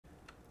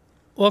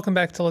Welcome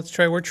back to Let's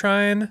Try. We're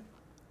trying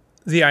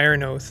the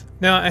Iron Oath.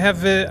 Now, I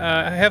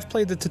have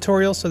played the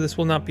tutorial, so this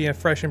will not be a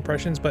fresh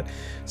impressions, but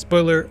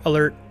spoiler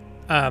alert,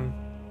 I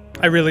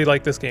really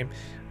like this game.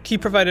 Key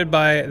provided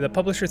by the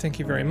publisher, thank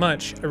you very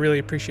much. I really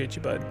appreciate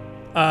you, bud.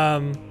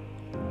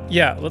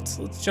 Yeah,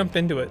 let's jump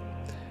into it.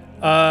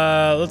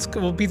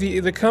 We'll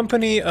be the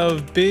company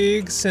of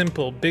Big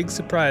Simple. Big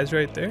surprise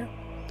right there.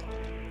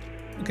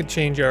 We could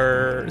change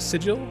our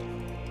sigil.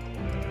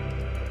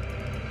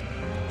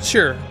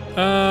 Sure.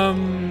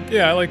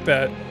 Yeah, I like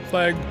that.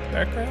 Flag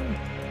background.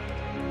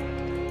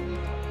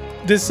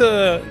 This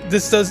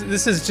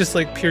is just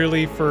like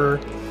purely for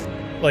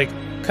like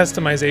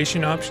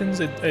customization options.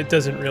 It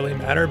doesn't really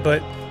matter,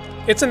 but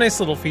it's a nice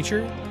little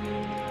feature.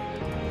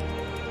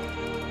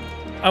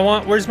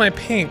 Where's my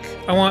pink?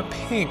 I want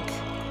pink.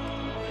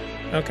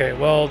 Okay,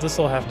 well, this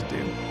will have to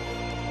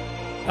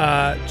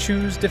do.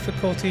 Choose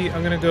difficulty.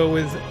 I'm gonna go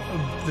with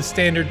the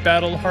standard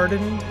battle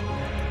hardened.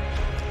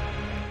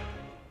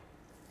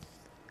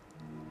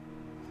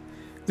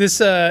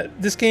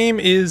 This game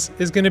is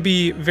going to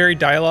be very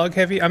dialogue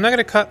heavy. I'm not going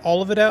to cut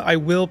all of it out. I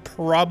will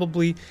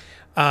probably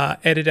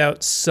edit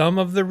out some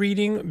of the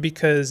reading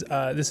because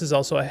this is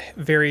also a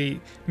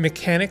very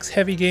mechanics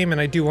heavy game, and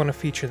I do want to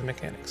feature the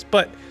mechanics.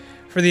 But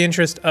for the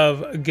interest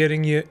of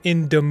getting you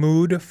in the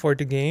mood for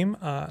the game,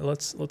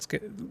 let's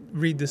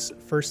read this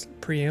first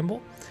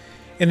preamble.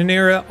 In an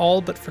era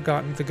all but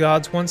forgotten, the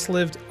gods once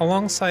lived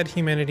alongside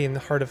humanity in the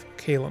heart of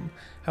Caelum.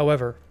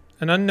 However,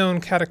 an unknown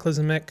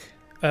cataclysmic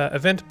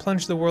event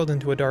plunged the world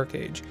into a dark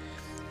age.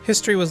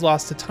 History was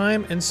lost to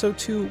time, and so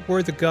too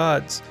were the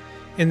gods.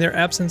 In their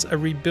absence, a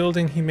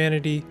rebuilding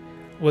humanity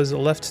was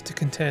left to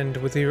contend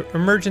with the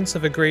emergence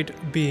of a great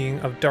being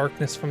of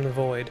darkness from the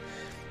void.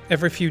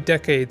 Every few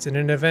decades, in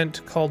an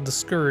event called the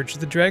Scourge,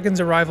 the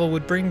dragon's arrival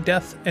would bring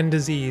death and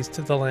disease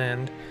to the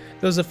land.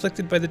 Those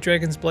afflicted by the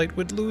dragon's blight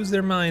would lose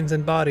their minds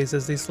and bodies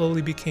as they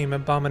slowly became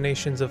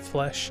abominations of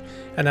flesh,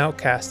 an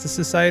outcast, a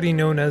society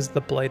known as the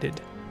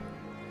Blighted.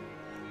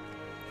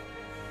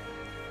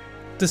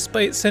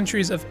 Despite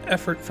centuries of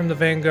effort from the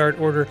Vanguard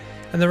Order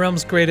and the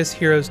realm's greatest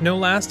heroes, no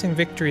lasting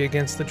victory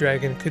against the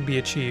dragon could be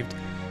achieved.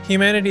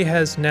 Humanity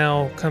has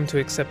now come to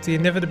accept the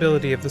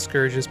inevitability of the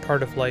Scourge as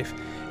part of life,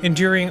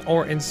 enduring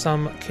or in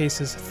some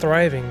cases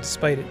thriving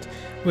despite it.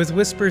 With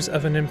whispers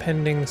of an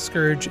impending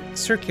Scourge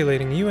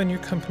circulating, you and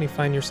your company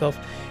find yourself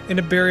in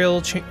a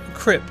burial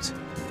crypt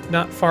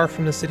not far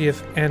from the city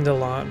of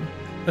Andalon.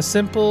 A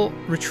simple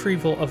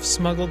retrieval of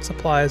smuggled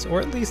supplies,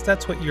 or at least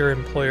that's what your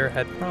employer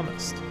had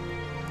promised.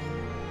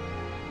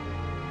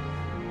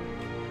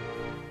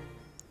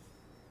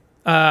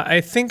 I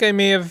think I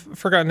may have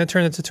forgotten to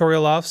turn the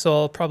tutorial off, so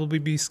I'll probably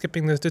be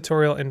skipping the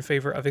tutorial in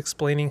favor of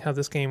explaining how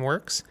this game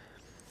works.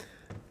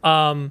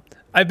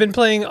 I've been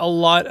playing a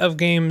lot of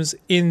games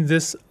in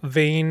this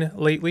vein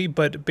lately,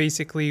 but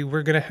basically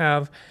we're going to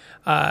have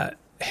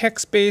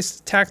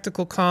hex-based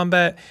tactical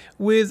combat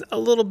with a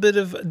little bit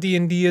of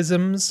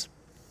D&D-isms.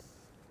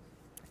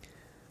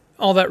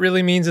 All that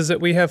really means is that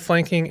we have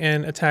flanking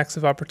and attacks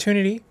of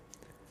opportunity.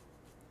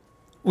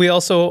 We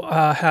also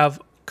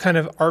have kind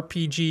of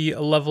RPG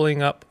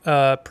leveling up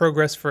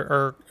progress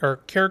for our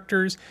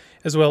characters,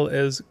 as well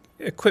as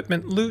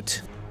equipment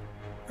loot.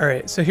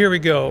 Alright, so here we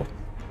go.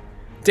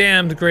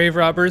 Damned grave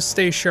robbers,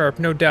 stay sharp.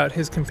 No doubt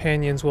his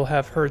companions will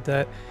have heard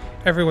that.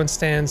 Everyone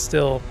stands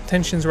still,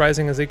 tensions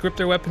rising as they grip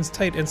their weapons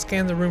tight and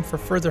scan the room for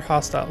further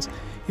hostiles.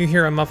 You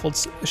hear a muffled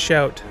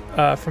shout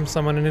from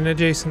someone in an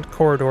adjacent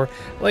corridor,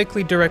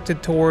 likely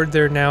directed toward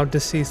their now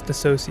deceased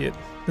associate.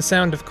 The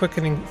sound of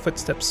quickening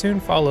footsteps soon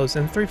follows,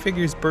 and three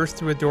figures burst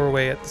through a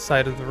doorway at the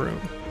side of the room.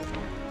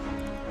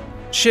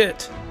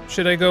 Shit!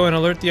 Should I go and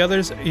alert the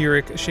others?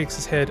 Yurik shakes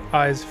his head,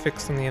 eyes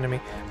fixed on the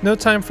enemy. No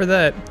time for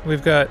that.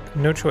 We've got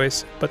no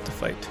choice but to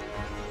fight.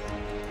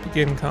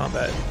 Begin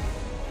combat.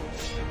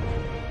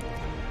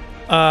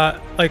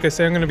 Like I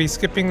said, I'm going to be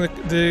skipping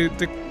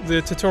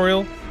the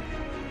tutorial.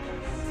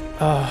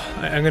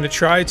 I'm going to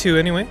try to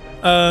anyway.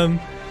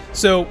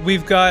 So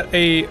we've got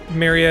a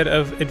myriad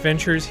of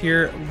adventures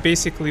here.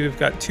 Basically, we've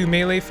got 2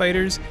 melee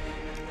fighters.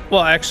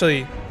 Well,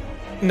 actually,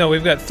 no,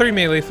 we've got 3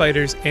 melee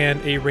fighters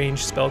and a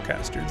ranged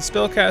spellcaster. The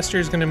spellcaster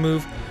is going to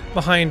move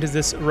behind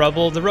this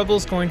rubble. The rubble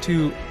is going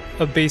to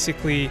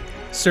basically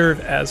serve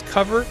as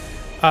cover.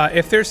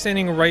 If they're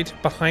standing right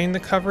behind the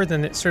cover,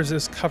 then it serves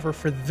as cover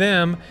for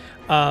them,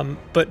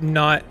 but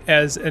not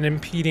as an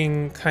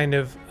impeding kind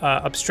of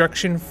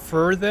obstruction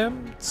for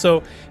them.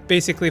 So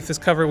basically, if this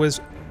cover was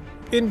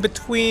in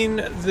between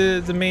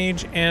the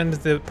mage and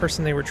the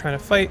person they were trying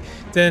to fight,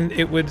 then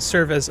it would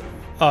serve as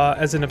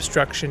an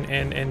obstruction,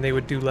 and they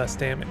would do less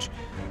damage.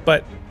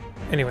 But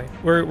anyway,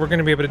 we're going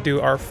to be able to do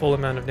our full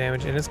amount of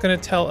damage, and it's going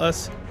to tell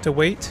us to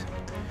wait.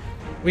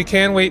 We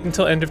can wait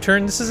until end of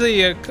turn. This is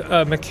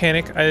a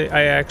mechanic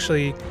I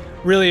actually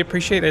really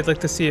appreciate. I'd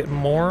like to see it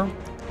more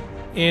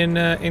in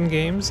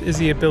games, is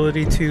the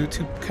ability to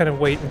kind of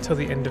wait until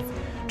the end of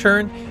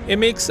turn. It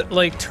makes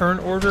like turn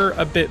order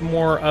a bit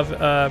more of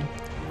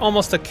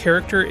almost a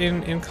character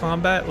in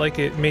combat. Like,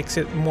 it makes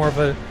it more of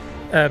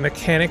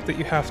mechanic that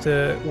you have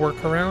to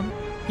work around.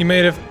 You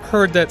might have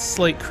heard that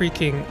slight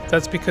creaking.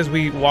 That's because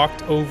we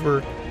walked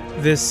over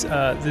this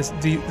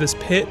this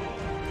pit.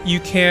 You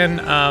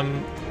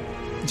can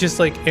just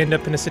like end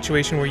up in a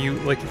situation where you,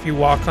 like, if you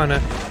walk on a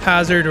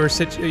hazard or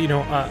some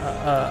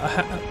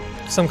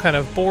kind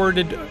of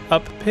boarded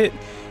up pit,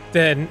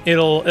 then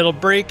it'll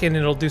break and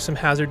it'll do some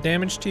hazard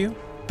damage to you.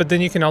 But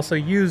then you can also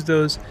use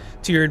those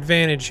to your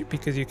advantage,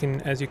 because you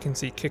can, as you can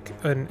see, kick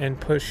and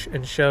push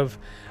and shove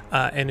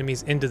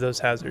enemies into those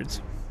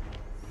hazards.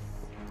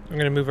 I'm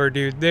gonna move our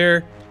dude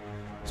there.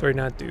 Sorry,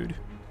 not dude.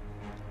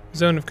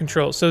 Zone of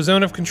control. So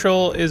zone of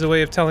control is a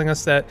way of telling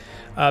us that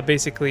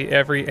basically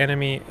every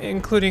enemy,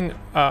 including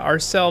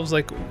ourselves,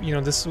 like, you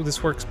know,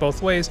 this works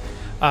both ways,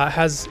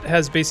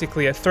 has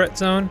basically a threat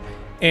zone,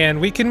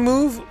 and we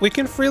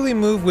can freely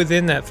move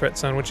within that threat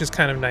zone, which is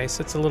kind of nice.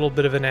 It's a little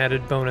bit of an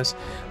added bonus.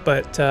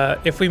 But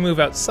if we move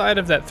outside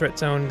of that threat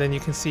zone, then you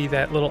can see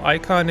that little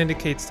icon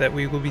indicates that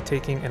we will be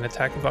taking an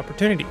attack of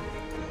opportunity.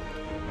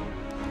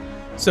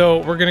 So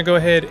we're gonna go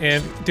ahead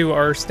and do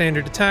our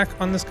standard attack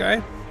on this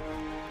guy.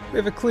 We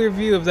have a clear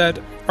view of that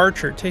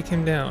archer. Take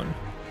him down.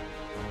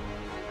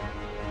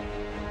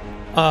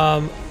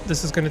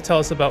 This is going to tell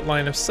us about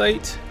line of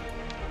sight.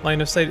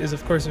 Line of sight is,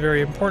 of course,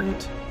 very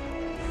important.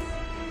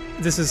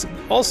 This is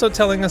also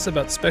telling us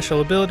about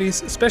special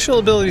abilities. Special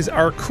abilities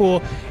are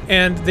cool,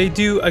 and they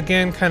do,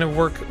 again, kind of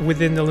work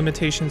within the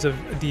limitations of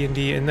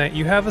D&D, in that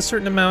you have a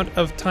certain amount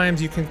of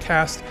times you can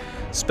cast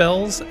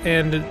spells,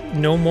 and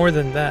no more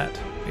than that,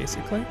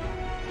 basically.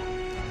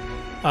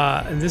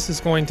 And this is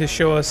going to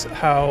show us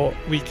how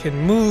we can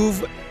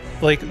move.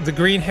 Like, the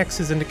green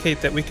hexes indicate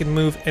that we can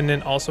move and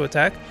then also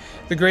attack.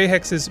 The gray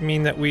hexes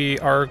mean that we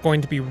are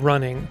going to be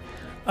running,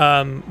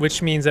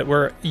 which means that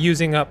we're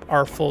using up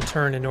our full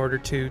turn in order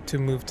to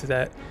move to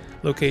that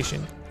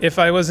location. If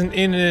I wasn't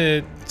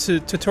in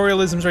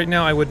tutorialisms right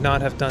now, I would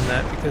not have done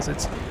that, because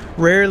it's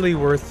rarely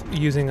worth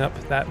using up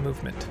that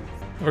movement.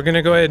 We're going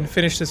to go ahead and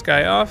finish this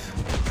guy off.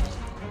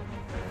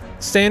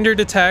 Standard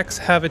attacks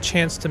have a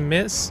chance to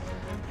miss,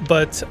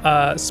 but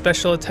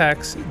special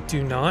attacks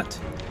do not.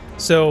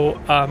 So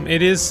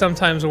it is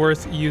sometimes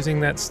worth using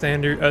that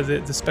standard,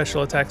 the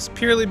special attacks,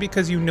 purely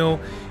because you know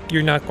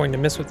you're not going to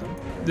miss with them.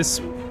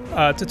 This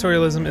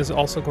tutorialism is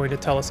also going to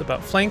tell us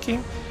about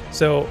flanking.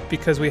 So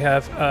because we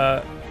have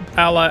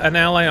an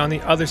ally on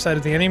the other side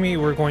of the enemy,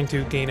 we're going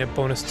to gain a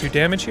bonus 2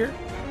 damage here.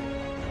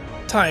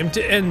 Time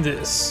to end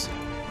this.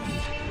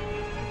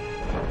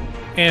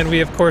 And we,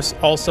 of course,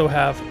 also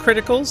have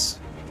criticals.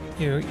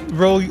 You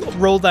know,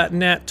 roll that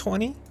nat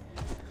 20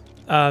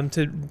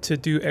 to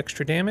do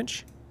extra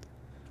damage.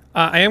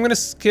 I am going to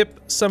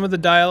skip some of the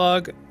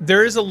dialogue.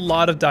 There is a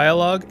lot of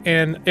dialogue,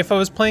 and if I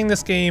was playing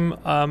this game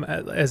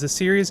as a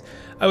series,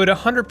 I would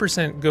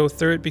 100% go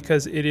through it,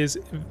 because it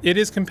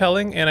is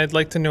compelling, and I'd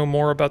like to know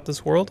more about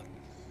this world.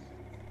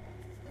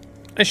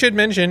 I should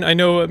mention, I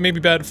know it may be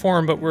bad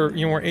form, but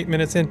we're 8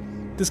 minutes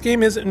in. This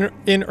game is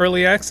in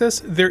early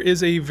access. There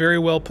is a very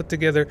well put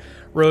together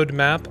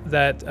roadmap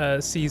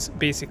that sees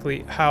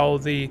basically how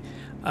the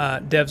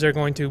devs are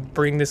going to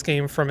bring this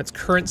game from its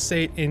current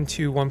state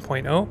into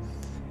 1.0.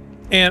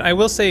 And I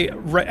will say,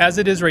 as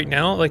it is right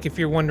now, like, if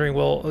you're wondering,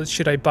 well,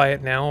 should I buy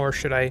it now or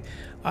should I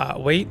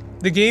wait?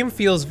 The game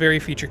feels very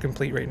feature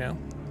complete right now.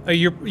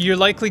 You're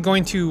likely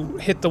going to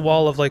hit the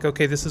wall of, like,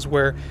 okay, this is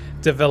where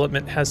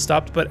development has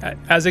stopped. But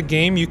as a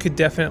game, you could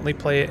definitely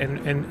play it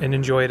and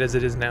enjoy it as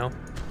it is now.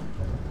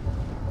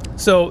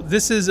 So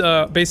this is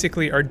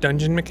basically our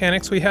dungeon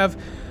mechanics. We have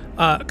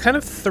kind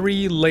of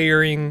 3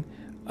 layering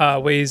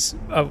ways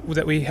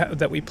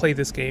that we play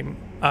this game.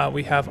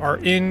 We have our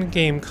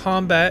in-game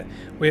combat,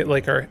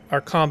 like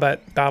our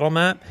combat battle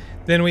map.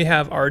 Then we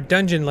have our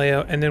dungeon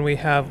layout, and then we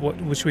have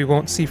which we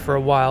won't see for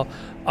a while,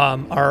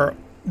 our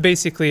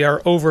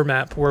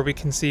overmap, where we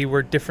can see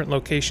where different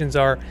locations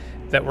are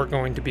that we're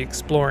going to be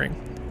exploring.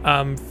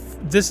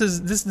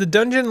 The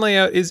dungeon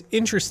layout is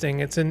interesting.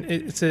 It's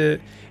a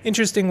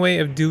interesting way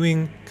of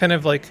doing kind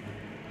of like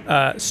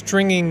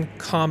stringing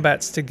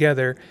combats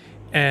together,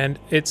 and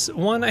it's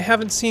one I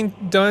haven't seen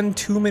done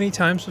too many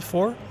times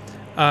before.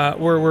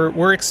 Where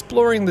we're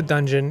exploring the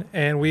dungeon,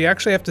 and we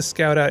actually have to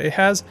scout out. It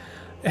has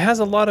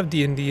a lot of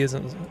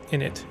D&D-isms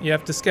in it. You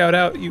have to scout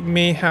out. You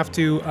may have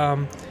to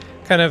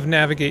kind of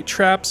navigate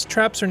traps.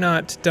 Traps are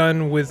not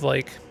done with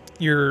like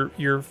your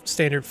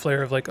standard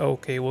flair of like, oh,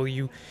 okay, well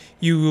you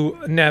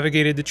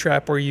navigated the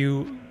trap, or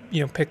you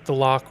picked the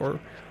lock or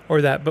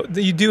that. But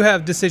you do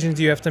have decisions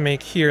you have to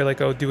make here,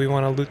 like, oh, do we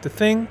want to loot the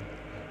thing?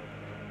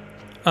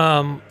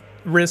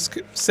 Risk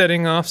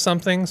setting off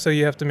something, so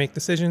you have to make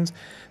decisions.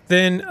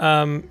 Then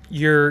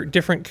your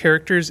different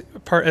characters,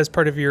 as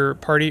part of your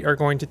party, are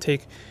going to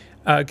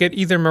get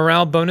either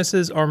morale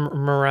bonuses or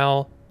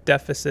morale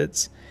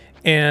deficits,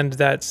 and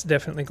that's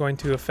definitely going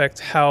to affect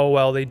how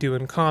well they do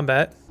in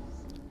combat.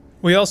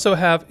 We also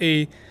have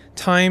a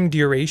time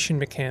duration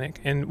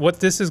mechanic, and what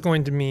this is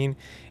going to mean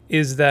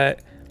is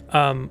that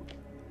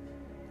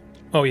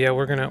Oh yeah,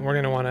 we're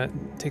gonna want to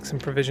take some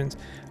provisions.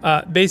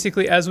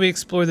 Basically, as we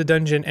explore the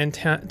dungeon and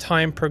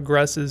time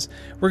progresses,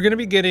 we're gonna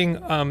be getting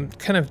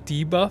kind of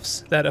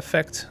debuffs that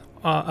affect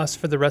us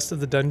for the rest of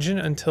the dungeon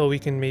until we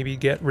can maybe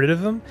get rid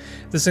of them.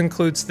 This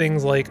includes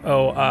things like,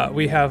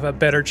 we have a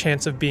better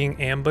chance of being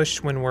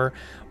ambushed when we're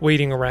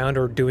waiting around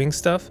or doing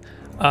stuff.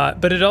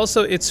 But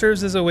it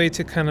serves as a way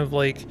to kind of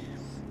like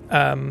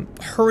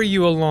hurry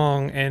you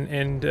along,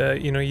 and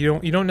you know,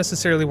 you don't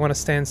necessarily want to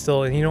stand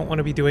still, and you don't want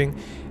to be doing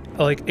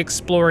like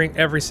exploring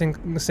every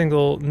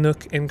single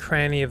nook and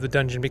cranny of the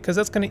dungeon, because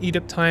that's going to eat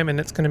up time and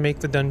it's going to make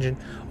the dungeon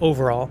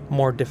overall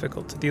more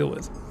difficult to deal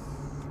with.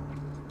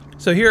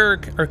 So here are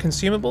our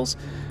consumables.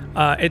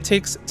 It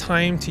takes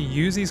time to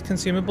use these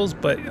consumables,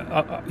 but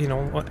you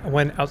know,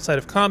 when outside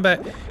of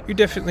combat, you're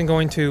definitely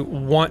going to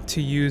want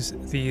to use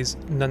these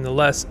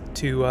nonetheless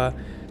to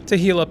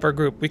heal up our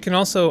group. We can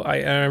also,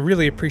 I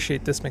really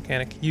appreciate this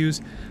mechanic,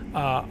 use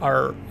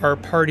our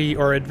party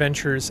or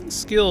adventurers'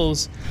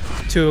 skills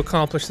to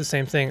accomplish the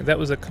same thing. That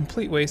was a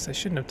complete waste. I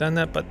shouldn't have done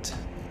that, but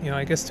you know,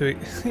 I guess to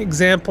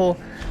example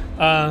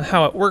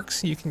how it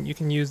works, you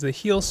can use the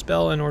heal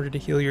spell in order to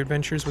heal your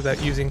adventurers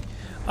without using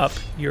up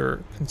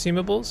your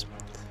consumables.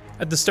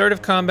 At the start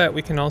of combat,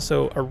 we can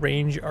also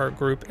arrange our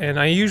group, and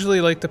I usually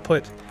like to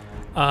put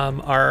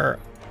our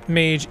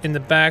mage in the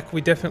back.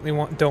 We definitely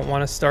don't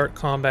want to start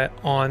combat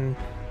on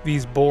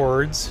these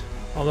boards,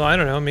 although I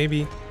don't know,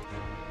 maybe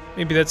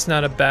that's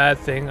not a bad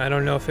thing. I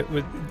don't know if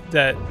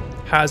that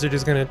hazard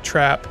is going to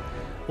trap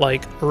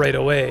like right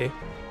away.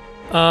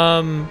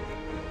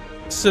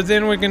 So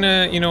then we're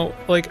gonna, you know,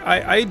 like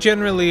I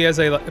generally, as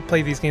I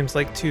play these games,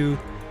 like to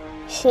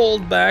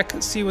hold back,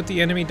 see what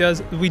the enemy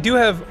does. We do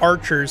have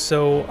archers,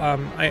 so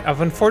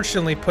I've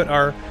unfortunately put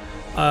our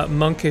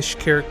monkish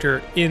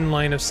character in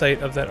line of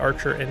sight of that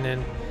archer, and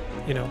then,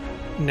 you know,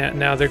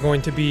 now they're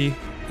going to be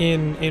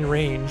in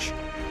range.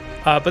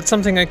 But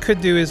something I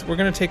could do is we're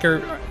gonna take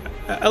our,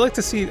 I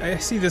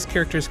see this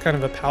character as kind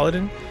of a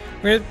paladin.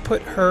 We're gonna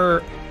put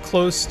her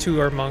close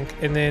to our monk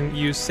and then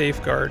use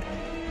safeguard.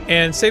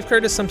 And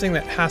safeguard is something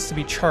that has to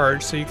be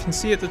charged, so you can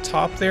see at the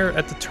top there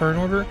at the turn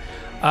order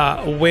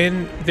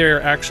when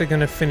they're actually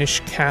going to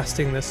finish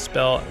casting this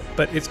spell,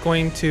 but it's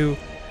going to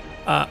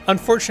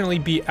unfortunately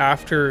be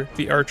after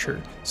the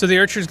archer. So the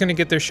archer is going to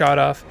get their shot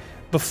off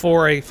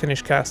before I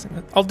finish casting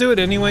it. I'll do it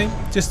anyway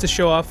just to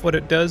show off what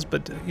it does,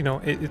 but you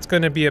know, it's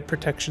going to be a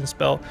protection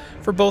spell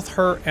for both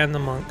her and the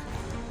monk.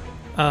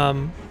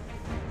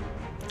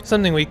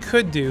 Something we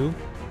could do,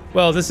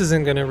 well, this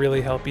isn't going to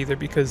really help either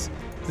because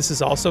this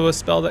is also a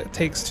spell that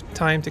takes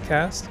time to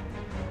cast.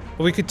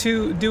 But we could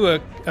do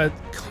a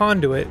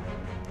conduit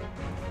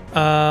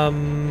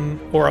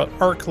or an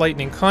arc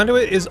lightning.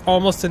 Conduit is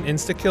almost an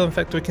insta-kill. In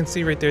fact, we can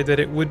see right there that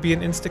it would be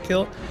an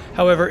insta-kill.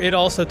 However, it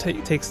also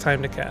takes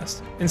time to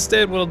cast.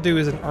 Instead, what I'll do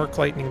is an arc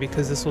lightning,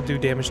 because this will do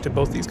damage to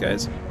both these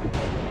guys,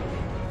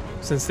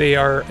 since they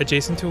are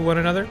adjacent to one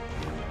another.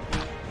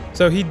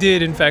 So he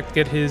did, in fact,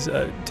 get his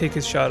take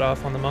his shot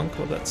off on the monk.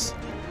 Well, that's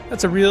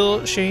a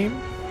real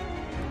shame.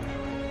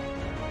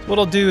 What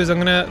I'll do is I'm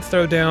gonna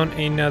throw down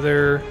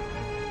another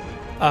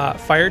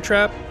fire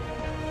trap,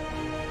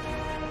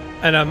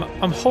 and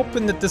I'm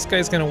hoping that this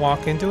guy's gonna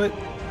walk into it.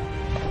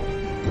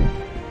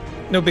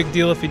 No big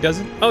deal if he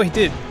doesn't. Oh, he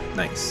did.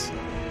 Nice.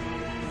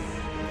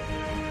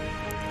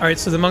 All right,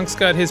 so the monk's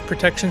got his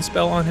protection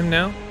spell on him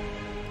now.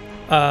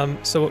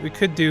 So what we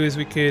could do is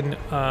we can.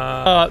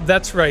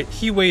 That's right.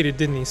 He waited,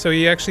 didn't he? So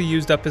he actually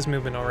used up his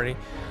movement already.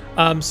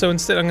 So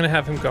instead, I'm gonna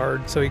have him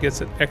guard, so he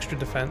gets an extra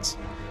defense.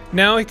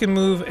 Now he can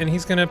move, and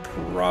he's gonna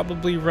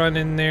probably run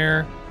in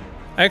there.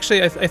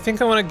 Actually, I think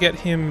I want to get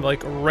him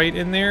like right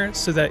in there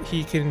so that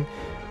he can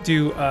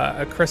do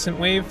a crescent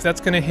wave.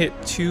 That's gonna hit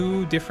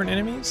 2 different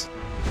enemies,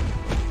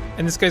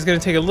 and this guy's gonna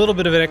take a little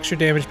bit of an extra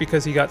damage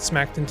because he got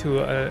smacked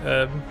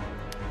into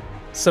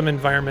some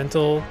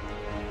environmental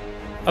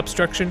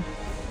obstruction.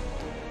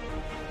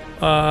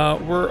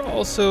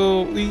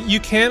 You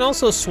can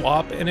also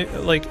swap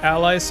like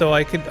allies, so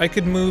I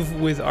could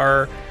move with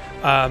our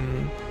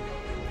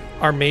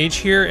mage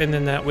here, and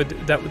then that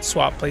would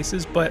swap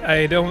places, but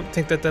I don't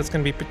think that that's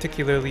going to be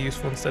particularly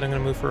useful. Instead, I'm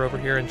going to move her over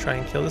here and try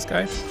and kill this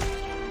guy.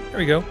 There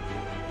we go.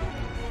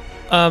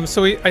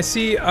 So I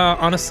see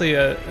honestly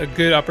a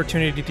good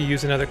opportunity to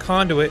use another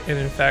conduit, and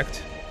in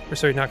fact, or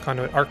sorry, not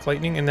conduit, arc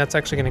lightning, and that's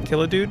actually going to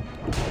kill a dude,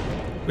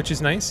 which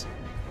is nice.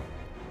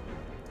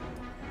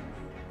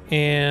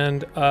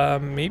 And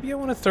maybe I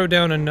want to throw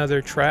down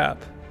another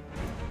trap.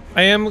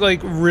 I am like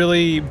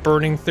really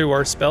burning through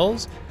our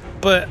spells,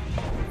 but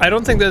I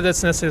don't think that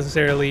that's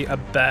necessarily a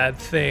bad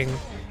thing.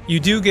 You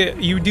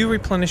do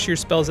replenish your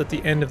spells at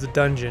the end of the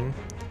dungeon,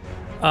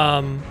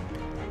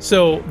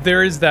 so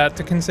there is that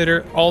to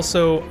consider.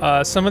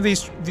 Also, some of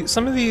these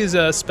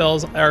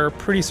spells are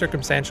pretty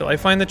circumstantial. I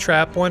find the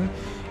trap one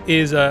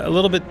is a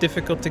little bit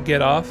difficult to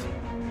get off.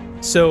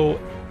 So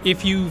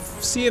if you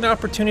see an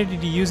opportunity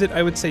to use it,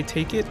 I would say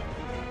take it.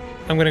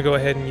 I'm gonna go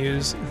ahead and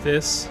use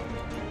this.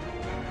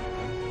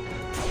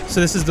 So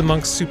this is the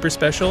monk's super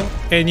special,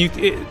 and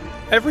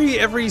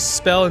every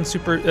spell and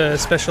super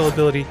special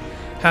ability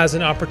has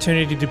an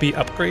opportunity to be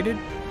upgraded.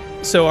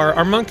 So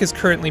our monk is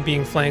currently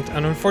being flanked,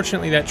 and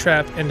unfortunately that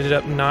trap ended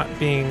up not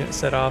being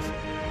set off.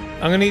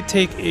 I'm going to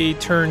take a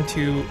turn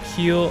to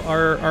heal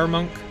our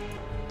monk.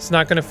 It's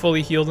not going to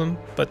fully heal them,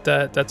 but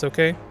that's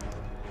okay.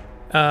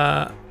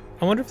 I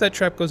wonder if that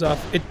trap goes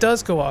off. It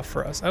does go off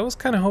for us. I was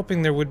kind of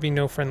hoping there would be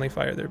no friendly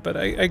fire there, but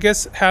I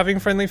guess having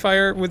friendly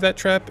fire with that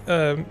trap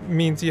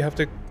means you have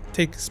to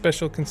take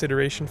special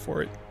consideration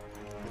for it.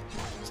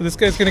 So this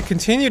guy's going to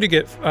continue to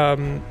get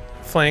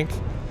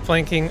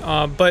flanking,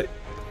 but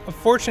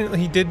unfortunately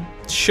he did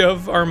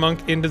shove our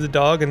monk into the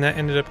dog, and that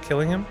ended up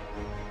killing him.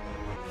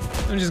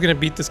 I'm just going to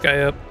beat this guy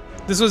up.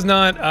 This was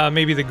not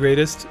maybe the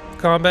greatest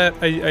combat.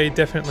 I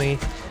definitely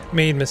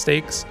made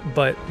mistakes,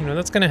 but you know,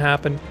 that's going to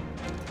happen.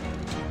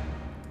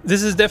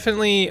 This is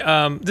definitely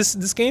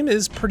this game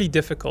is pretty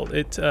difficult.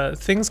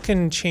 Things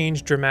can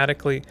change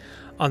dramatically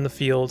on the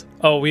field.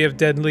 Oh, we have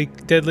deadly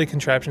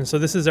contraption. So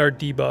this is our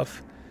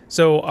debuff.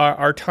 So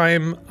our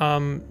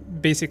time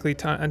basically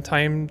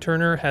time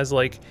turner has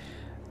like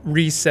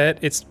reset.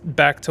 It's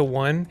back to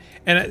 1.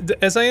 And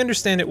as I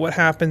understand it, what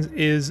happens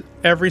is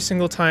every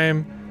single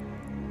time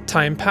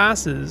time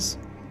passes,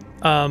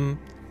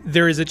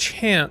 there is a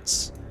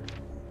chance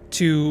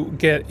to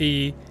get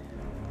a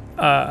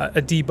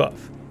debuff,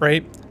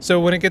 right? So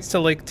when it gets to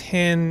like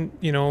 10,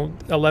 you know,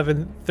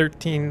 11,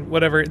 13,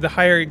 whatever, the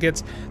higher it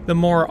gets, the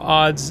more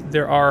odds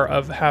there are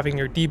of having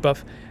your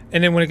debuff.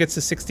 And then when it gets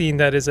to 16,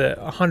 that is a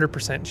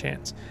 100%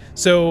 chance.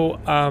 So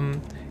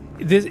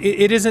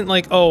it isn't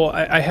like, oh,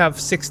 I have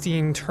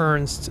 16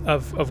 turns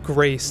of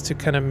grace to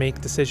kind of make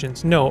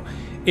decisions. No,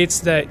 it's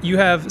that you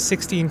have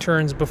 16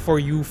 turns before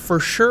you for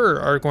sure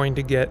are going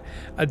to get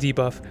a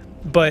debuff.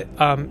 But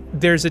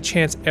there's a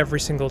chance every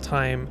single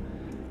time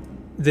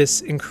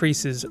this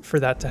increases for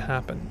that to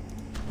happen.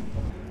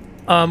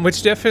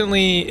 Which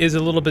definitely is a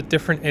little bit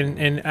different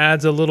and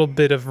adds a little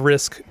bit of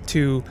risk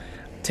to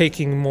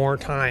taking more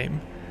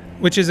time.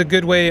 Which is a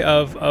good way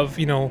of,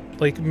 you know,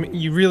 like,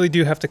 you really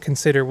do have to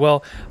consider,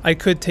 well, I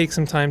could take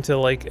some time to,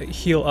 like,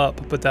 heal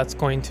up, but that's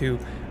going to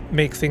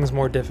make things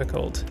more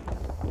difficult.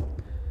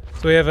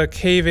 So we have a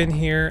cave in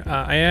here.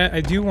 I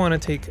do want to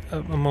take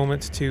a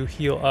moment to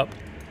heal up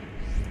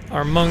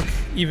our monk,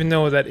 even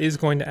though that is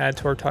going to add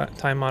to our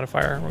time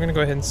modifier. We're going to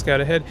go ahead and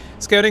scout ahead.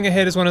 Scouting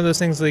ahead is one of those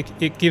things, like,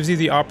 it gives you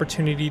the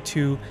opportunity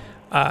to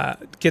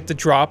get the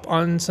drop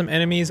on some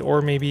enemies,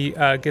 or maybe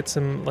get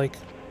some, like,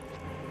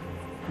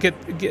 get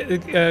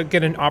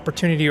an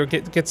opportunity or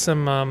get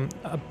some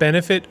a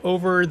benefit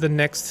over the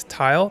next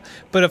tile.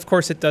 But of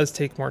course it does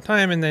take more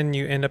time, and then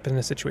you end up in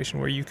a situation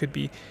where you could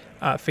be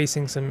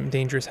facing some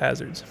dangerous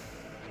hazards.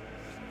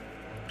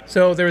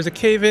 So there is a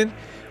cave in.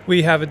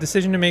 We have a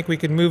decision to make. We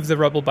could move the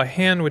rubble by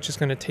hand, which is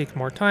going to take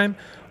more time,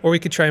 or we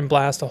could try and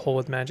blast a hole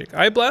with magic.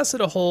 I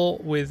blasted a hole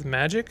with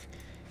magic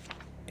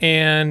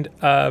and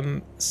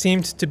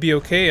seemed to be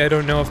okay. I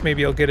don't know if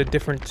maybe I'll get a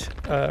different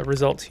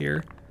result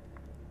here.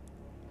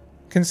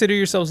 Consider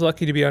yourselves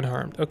lucky to be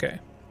unharmed. Okay.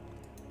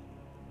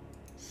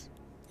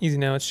 Easy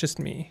now, it's just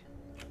me.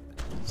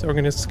 So we're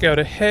going to scout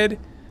ahead.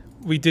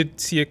 We did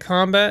see a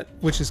combat,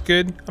 which is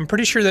good. I'm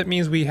pretty sure that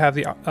means we have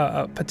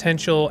the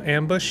potential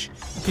ambush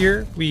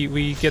here.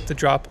 We get the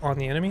drop on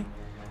the enemy.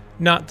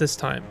 Not this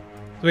time.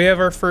 So we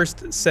have our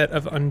first set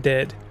of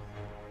undead.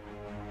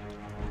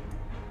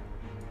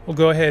 We'll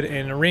go ahead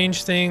and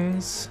arrange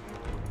things.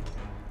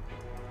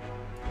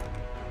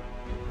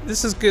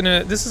 This is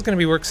gonna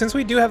be work. Since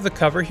we do have the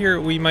cover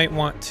here, we might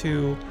want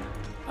to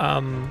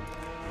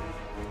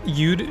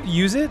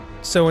use it.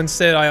 So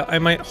instead, I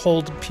might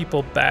hold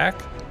people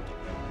back.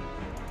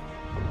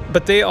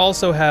 But they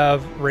also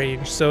have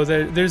range, so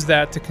there's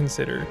that to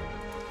consider.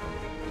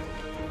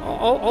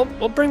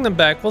 I'll bring them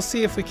back. We'll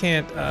see if we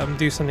can't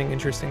do something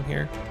interesting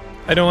here.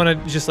 I don't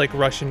want to just like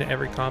rush into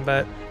every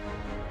combat.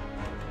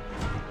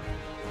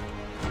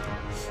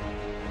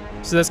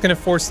 So that's gonna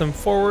force them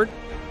forward.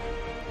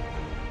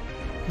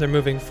 They're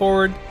moving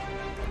forward.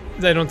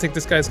 I don't think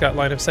this guy's got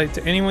line of sight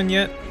to anyone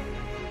yet.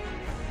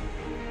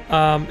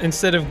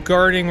 Instead of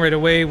guarding right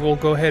away, we'll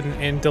go ahead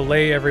and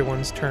delay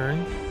everyone's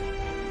turn,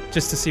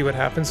 just to see what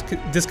happens.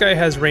 This guy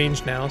has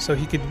range now, so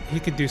he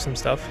could do some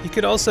stuff. He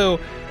could also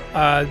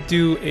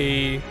do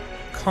a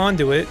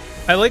conduit.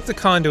 I like the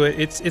conduit.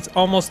 It's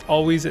almost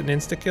always an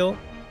insta kill.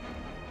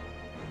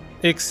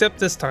 Except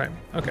this time.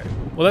 Okay,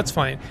 well that's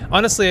fine.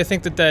 Honestly, I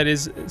think that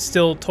is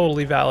still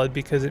totally valid,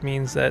 because it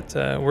means that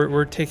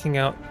we're taking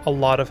out a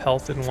lot of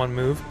health in one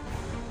move.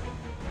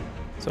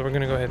 So we're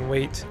gonna go ahead and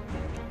wait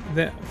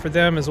for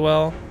them as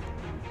well.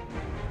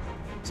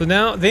 So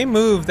now they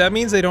move. That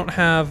means we don't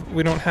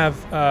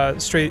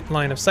have straight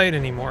line of sight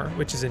anymore,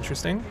 which is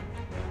interesting.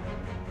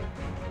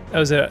 That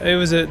was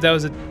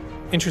an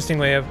interesting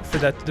way for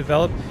that to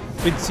develop.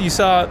 You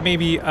saw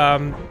maybe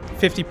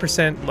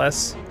 50%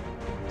 less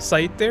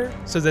sight there,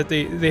 so that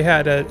they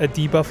had a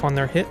debuff on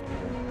their hit.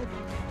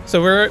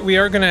 So we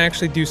are going to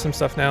actually do some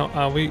stuff now.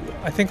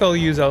 I think I'll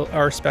use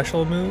our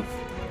special move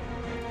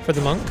for the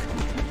monk.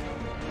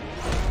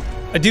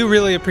 I do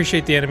really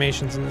appreciate the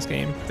animations in this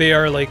game. They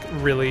are like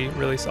really,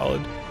 really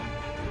solid.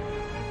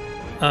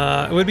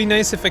 It would be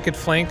nice if I could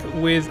flank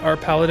with our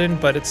paladin,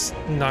 but it's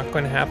not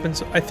going to happen.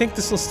 So I think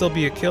this will still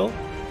be a kill.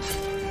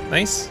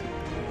 Nice.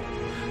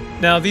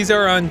 Now these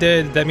are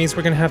undead. That means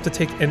we're going to have to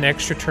take an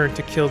extra turn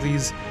to kill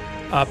these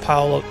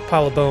pile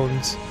of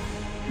bones.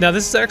 Now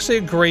this is actually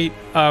a great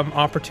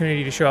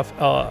opportunity to show off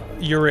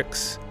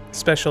Urik's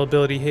special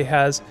ability. He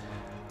has,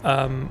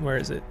 where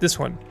is it? This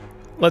one.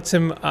 Lets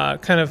him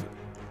kind of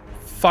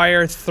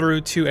fire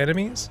through 2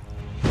 enemies.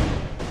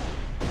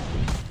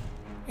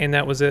 And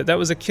that was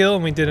a kill,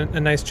 and we did a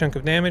nice chunk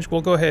of damage.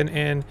 We'll go ahead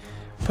and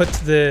put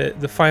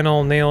the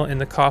final nail in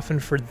the coffin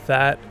for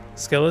that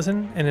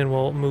skeleton, and then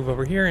we'll move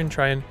over here and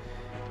try and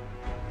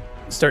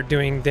start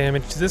doing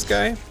damage to this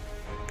guy.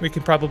 We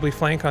could probably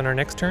flank on our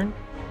next turn.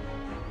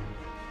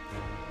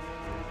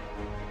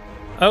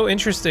 Oh,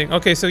 interesting.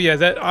 Okay, so yeah,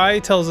 that eye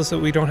tells us that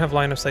we don't have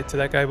line of sight to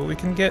that guy, but we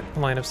can get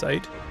line of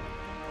sight.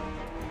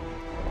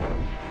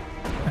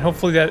 And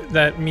hopefully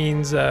that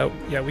means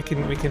yeah, we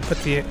can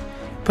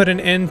put an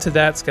end to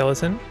that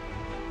skeleton.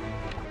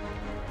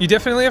 You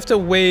definitely have to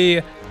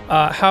weigh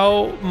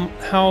how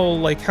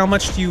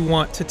much do you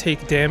want to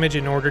take damage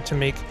in order to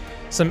make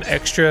some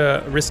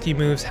extra risky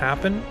moves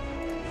happen.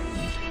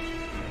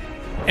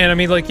 And I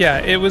mean, like, yeah,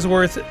 it was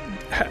worth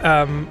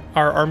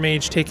our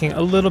mage taking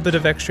a little bit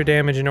of extra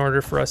damage in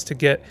order for us to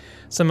get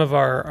some of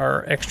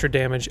our extra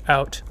damage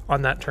out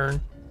on that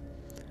turn.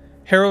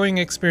 Harrowing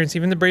experience.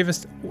 Even the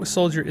bravest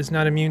soldier is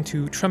not immune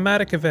to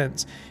traumatic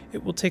events.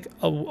 It will take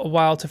a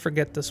while to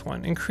forget this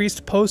one.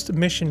 Increased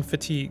post-mission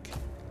fatigue.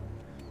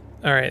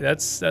 All right,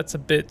 that's a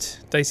bit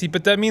dicey,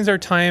 but that means our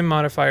time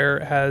modifier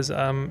has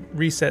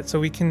reset, so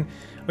we can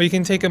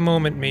take a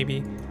moment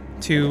maybe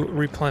to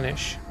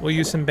replenish. We'll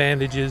use some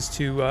bandages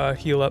to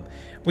heal up.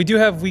 We do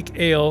have weak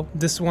ale.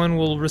 This one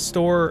will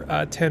restore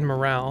 10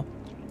 morale.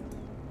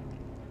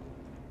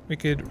 We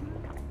could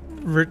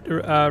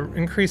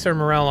increase our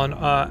morale on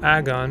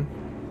Agon.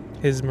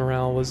 His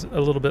morale was a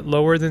little bit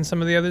lower than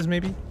some of the others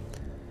maybe.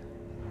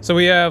 So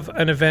we have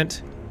an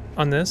event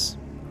on this.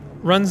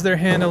 Runs their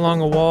hand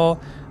along a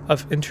wall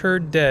of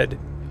interred dead,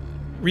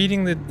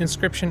 reading the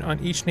inscription on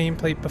each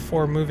nameplate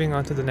before moving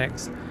on to the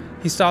next.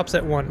 He stops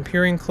at one,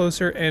 peering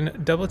closer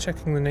and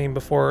double-checking the name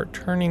before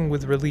turning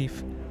with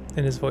relief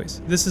in his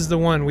voice. This is the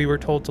one we were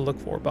told to look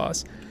for,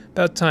 boss.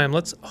 About time.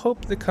 Let's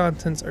hope the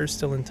contents are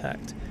still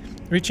intact.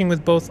 Reaching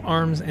with both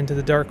arms into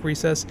the dark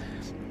recess,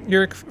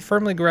 Yurik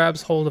firmly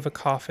grabs hold of a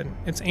coffin,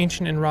 its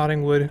ancient and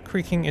rotting wood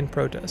creaking in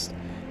protest.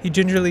 He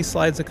gingerly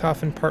slides the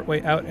coffin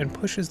partway out and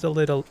pushes the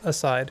lid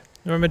aside,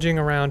 rummaging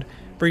around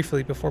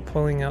briefly before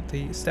pulling out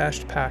the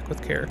stashed pack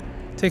with care.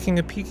 Taking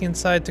a peek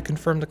inside to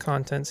confirm the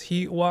contents,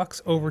 he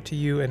walks over to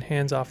you and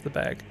hands off the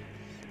bag.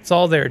 It's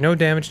all there, no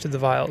damage to the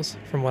vials,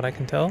 from what I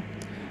can tell.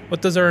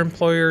 What does our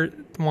employer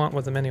want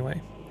with them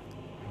anyway?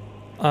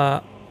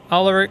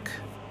 Alaric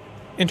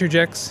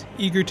interjects,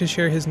 eager to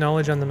share his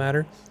knowledge on the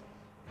matter.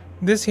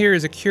 This here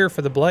is a cure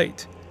for the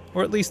blight,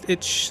 or at least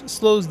it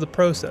slows the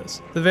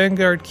process. The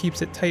Vanguard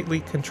keeps it tightly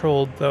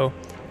controlled, though,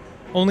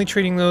 only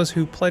treating those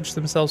who pledge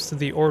themselves to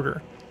the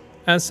order.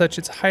 As such,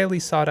 it's highly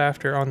sought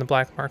after on the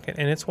black market,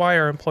 and it's why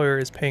our employer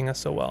is paying us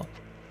so well.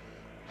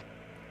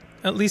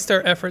 At least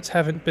our efforts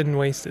haven't been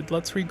wasted.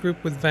 Let's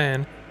regroup with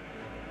Van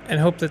and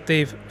hope that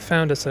they've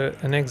found us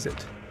an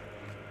exit.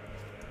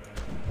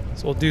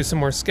 So we'll do some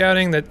more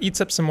scouting. That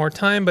eats up some more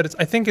time, but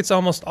I think it's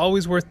almost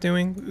always worth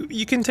doing.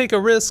 You can take a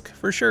risk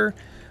for sure,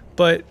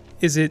 but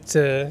is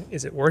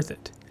it worth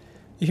it?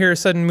 You hear a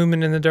sudden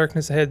movement in the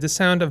darkness ahead. The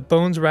sound of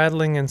bones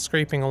rattling and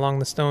scraping along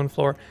the stone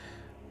floor.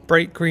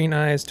 Bright green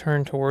eyes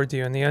turn towards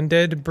you, and the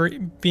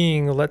undead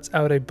being lets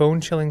out a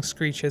bone-chilling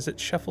screech as it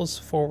shuffles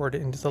forward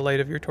into the light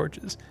of your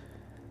torches.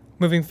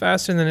 Moving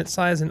faster than its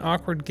size, an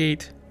awkward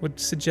gait would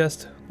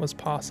suggest was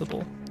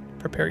possible.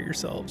 Prepare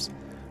yourselves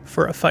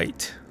for a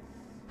fight.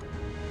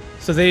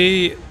 So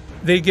they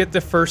get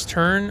the first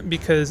turn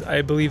because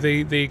I believe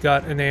they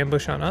got an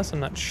ambush on us.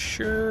 I'm not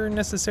sure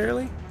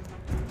necessarily.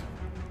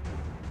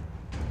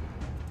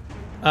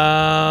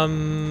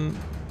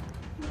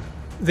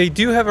 They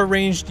do have a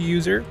ranged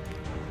user,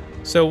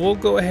 so we'll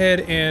go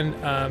ahead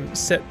and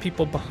set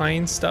people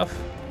behind stuff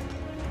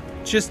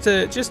just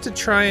to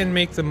try and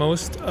make the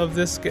most of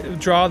this,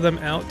 draw them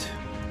out,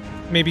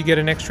 maybe get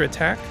an extra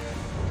attack.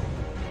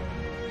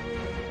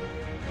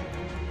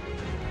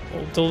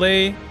 We'll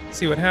delay,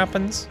 see what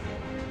happens.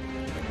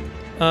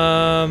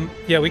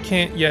 Yeah, we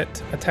can't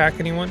yet attack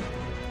anyone.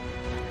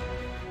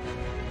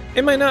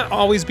 It might not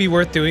always be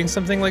worth doing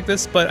something like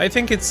this, but I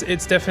think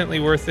it's definitely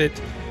worth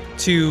it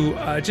to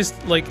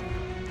just like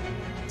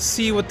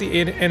see what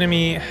the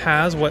enemy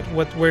has,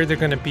 where they're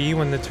going to be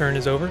when the turn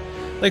is over.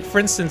 Like for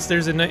instance,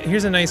 here's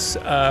a nice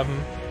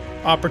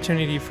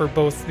opportunity for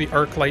both the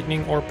arc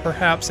lightning, or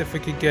perhaps if we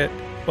could get,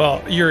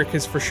 well, Yurik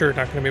is for sure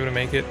not going to be able to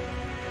make it,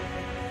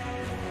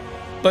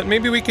 but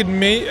maybe we could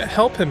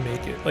help him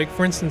make it. Like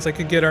for instance, I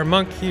could get our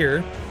monk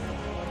here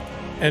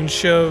and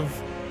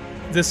shove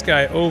this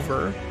guy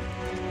over.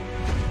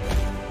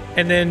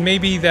 And then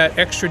maybe that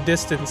extra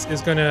distance is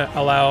going to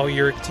allow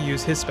Yurik to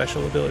use his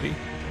special ability.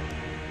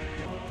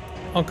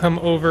 I'll come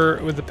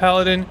over with the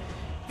paladin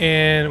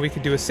And we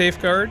could do a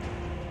safeguard.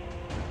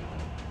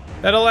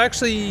 That'll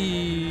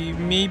actually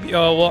maybe...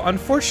 Oh, well,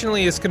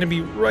 unfortunately, it's going to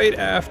be right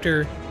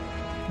after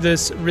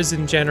this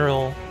Risen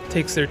General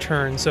takes their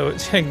turn. So,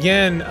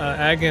 again,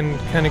 Agan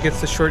kind of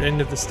gets the short end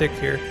of the stick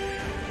here.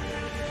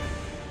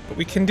 But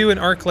we can do an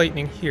Arc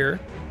Lightning here.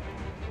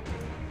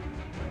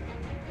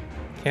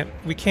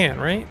 We can,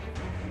 right?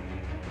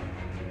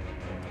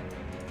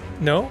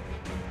 No?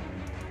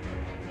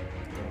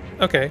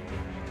 Okay.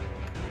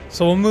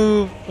 So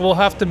we'll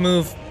have to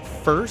move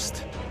first,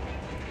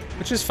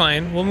 which is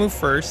fine. We'll move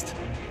first,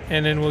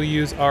 and then we'll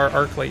use our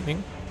Arc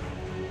Lightning.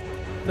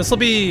 This will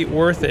be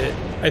worth it,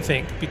 I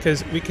think,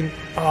 because we can...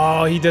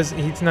 Oh,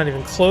 he's not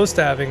even close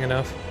to having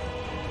enough.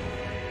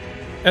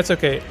 That's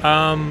okay.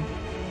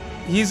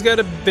 He's got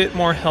a bit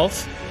more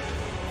health,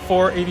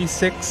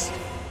 486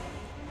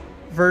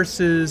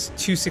 versus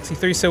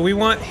 263, so we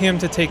want him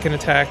to take an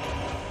attack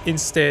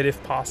instead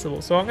if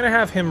possible. So I'm going to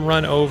have him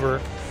run over,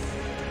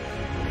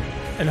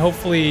 and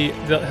hopefully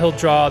he'll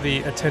draw the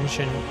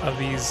attention of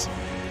these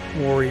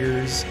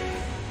warriors.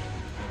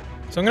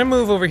 So I'm going to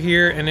move over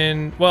here, and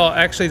then, well,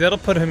 actually that'll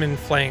put him in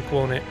flank,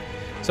 won't it?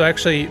 So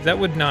actually that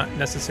would not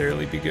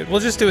necessarily be good. We'll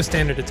just do a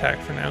standard attack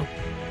for now.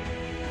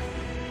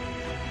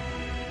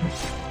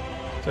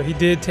 So he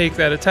did take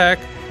that attack.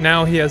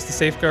 Now he has the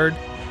safeguard.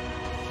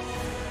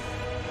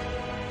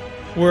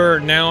 We're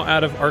now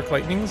out of Arc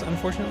Lightnings,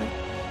 unfortunately.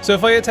 So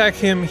if I attack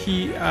him,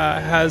 he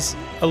has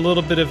a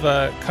little bit of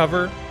a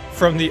cover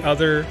from the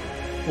other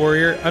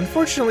warrior.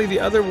 Unfortunately, the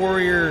other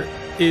warrior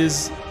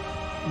is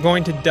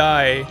going to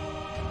die.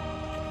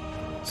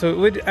 So it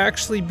would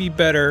actually be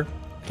better,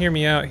 hear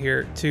me out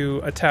here,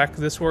 to attack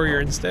this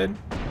warrior instead.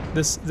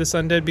 This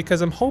undead,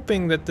 because I'm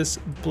hoping that this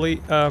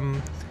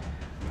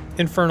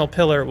Infernal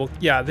Pillar will...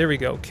 Yeah, there we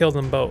go. Kill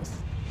them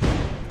both.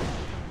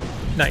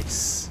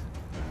 Nice.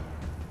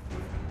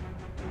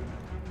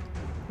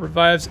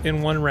 Revives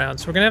in 1 round.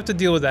 So we're going to have to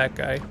deal with that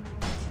guy.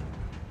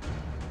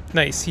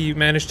 Nice. He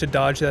managed to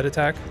dodge that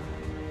attack.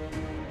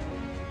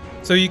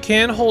 So you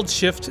can hold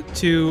shift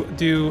to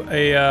do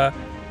a...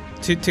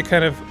 to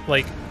kind of,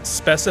 like,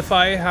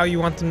 specify how you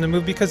want them to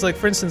move. Because, like,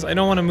 for instance, I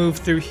don't want to move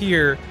through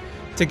here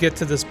to get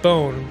to this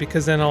bone,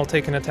 because then I'll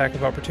take an attack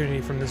of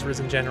opportunity from this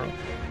Risen General.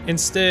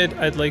 Instead,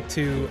 I'd like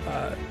to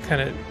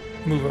kind of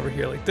move over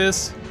here like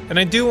this. And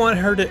I do want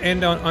her to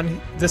end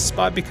on this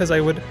spot, because I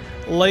would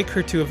like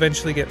her to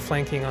eventually get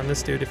flanking on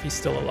this dude if he's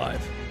still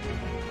alive.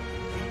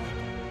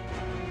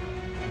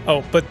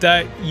 Oh, but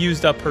that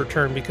used up her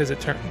turn because it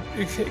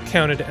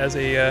counted as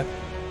a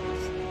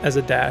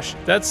dash.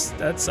 That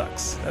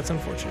sucks. That's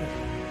unfortunate.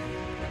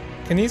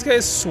 Can these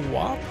guys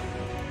swap?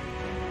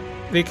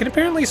 They can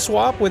apparently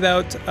swap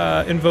without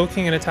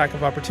invoking an attack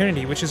of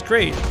opportunity, which is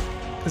great,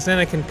 because then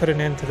I can put an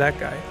end to that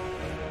guy.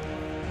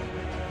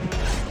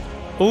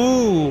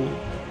 Ooh,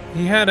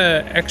 he had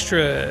an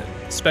extra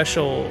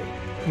special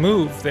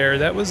move there.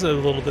 That was a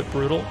little bit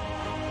brutal.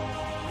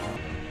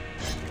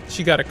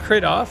 She got a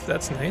crit off.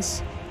 That's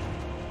nice.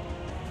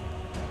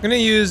 I'm gonna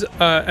use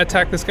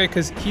attack this guy,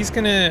 because he's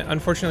gonna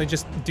unfortunately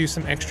just do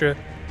some extra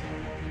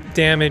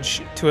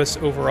damage to us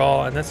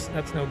overall, and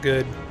that's no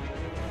good.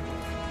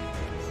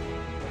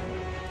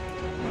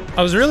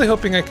 I was really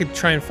hoping I could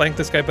try and flank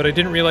this guy, but I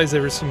didn't realize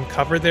there was some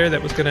cover there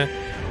that was gonna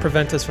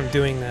prevent us from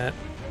doing that.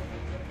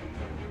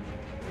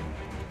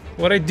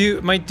 What I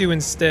might do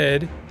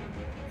instead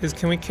is,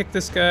 can we kick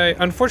this guy?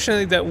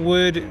 Unfortunately, that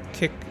would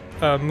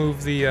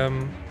move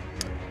the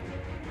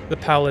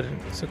paladin.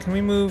 So can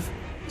we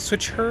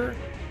switch her?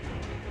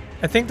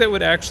 I think that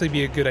would actually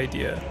be a good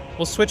idea.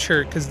 We'll switch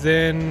her, because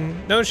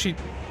then... No, she...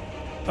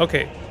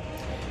 Okay.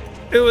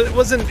 It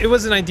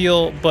wasn't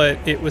ideal, but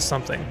it was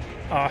something.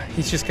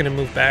 He's just gonna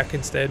move back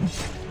instead.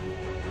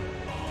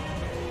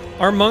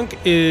 Our monk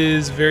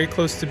is very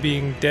close to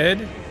being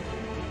dead,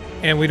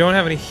 and we don't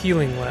have any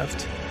healing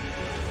left.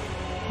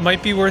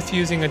 Might be worth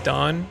using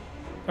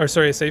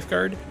a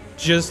safeguard,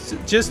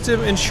 just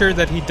to ensure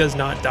that he does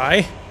not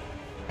die.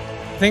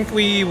 I think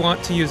we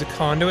want to use a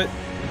conduit,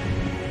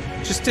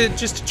 just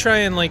to try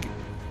and, like,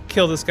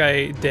 kill this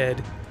guy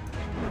dead.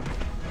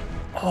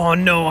 Oh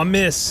no, a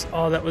miss!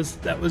 Oh, that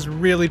was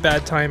really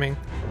bad timing.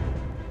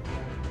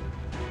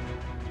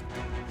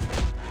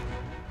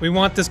 We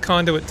want this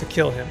conduit to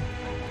kill him.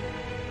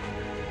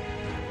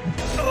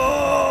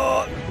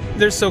 Oh,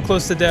 they're so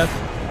close to death.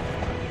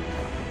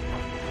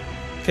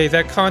 Okay,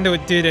 that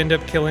conduit did end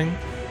up killing.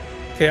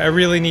 Okay, I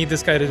really need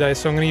this guy to die,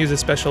 so I'm going to use a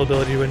special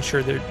ability to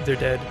ensure they're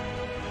dead.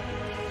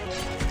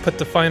 Put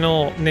the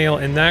final nail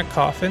in that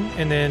coffin,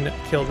 and then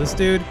kill this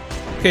dude.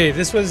 Okay,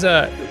 this was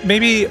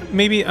maybe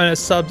a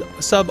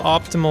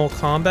suboptimal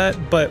combat,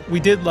 but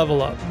we did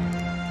level up.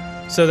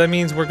 So that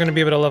means we're going to be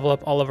able to level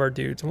up all of our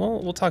dudes. And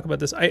we'll talk about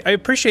this. I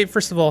appreciate,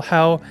 first of all,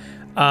 how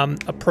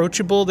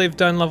approachable they've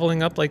done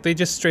leveling up. Like, they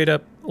just straight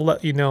up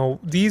let you know,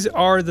 these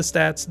are the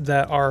stats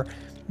that are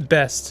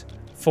best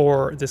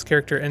for this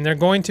character, and they're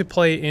going to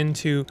play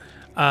into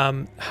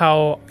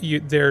how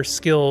their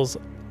skills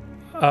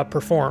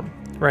perform,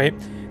 right?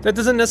 That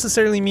doesn't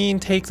necessarily mean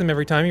take them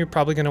every time. You're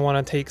probably going to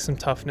want to take some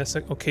toughness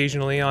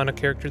occasionally on a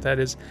character that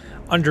is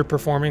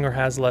underperforming or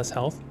has less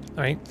health,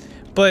 right?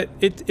 But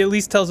it at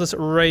least tells us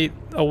right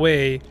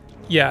away,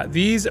 yeah,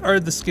 these are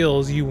the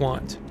skills you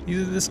want.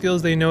 These are the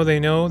skills they know,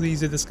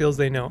 these are the skills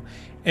they know.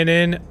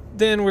 And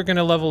then we're going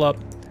to level up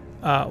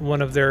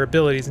one of their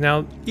abilities.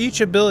 Now,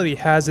 each ability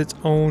has its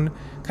own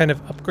kind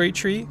of upgrade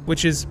tree,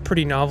 which is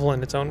pretty novel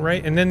in its own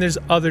right. And then there's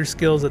other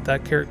skills that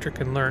that character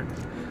can learn.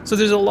 So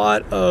there's a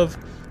lot of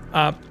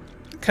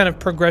kind of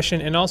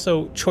progression and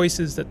also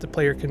choices that the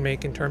player can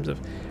make in terms of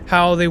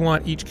how they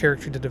want each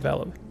character to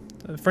develop.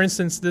 For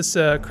instance, this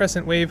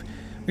Crescent Wave,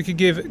 we could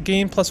give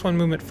gain +1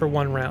 movement for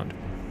 1 round.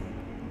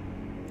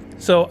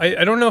 So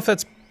I don't know if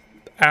that's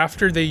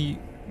after they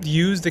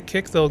use the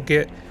kick, they'll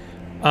get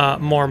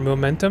more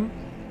momentum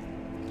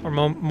or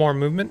more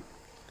movement.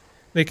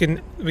 We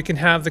can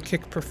have the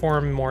kick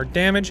perform more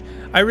damage.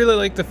 I really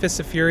like the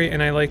Fist of Fury,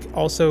 and I like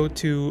also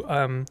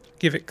to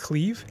give it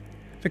cleave.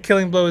 If a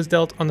killing blow is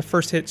dealt on the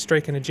first hit,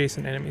 strike an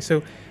adjacent enemy.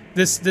 So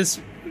this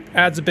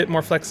adds a bit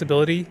more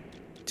flexibility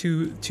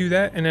to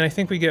that, and then I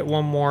think we get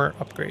one more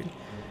upgrade.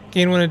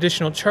 Gain 1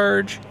 additional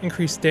charge,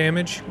 increase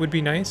damage would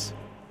be nice.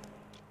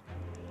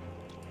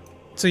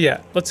 So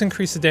yeah, let's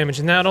increase the damage,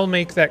 and that'll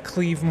make that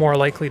cleave more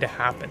likely to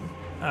happen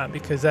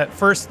because that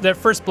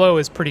first blow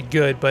is pretty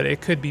good, but it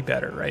could be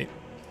better, right?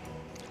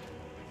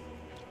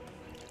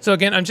 So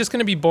again, I'm just going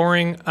to be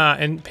boring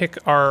and pick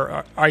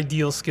our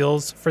ideal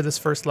skills for this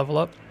first level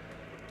up.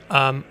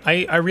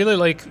 I really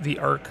like the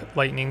arc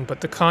lightning,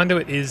 but the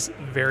conduit is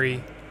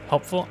very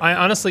helpful. I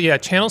honestly, yeah,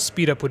 channel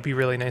speed up would be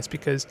really nice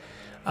because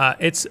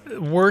its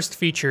worst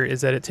feature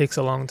is that it takes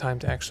a long time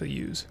to actually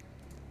use.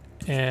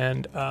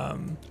 And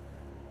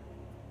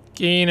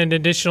gain an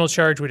additional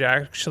charge would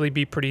actually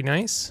be pretty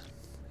nice.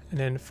 And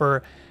then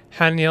for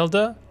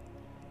Hanilda,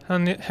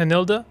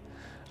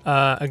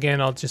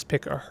 again, I'll just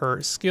pick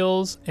her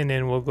skills, and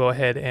then we'll go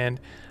ahead and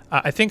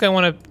I think I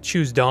want to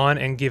choose Dawn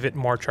and give it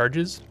more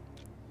charges.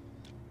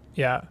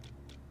 Yeah.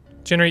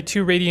 Generate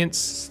 2 Radiant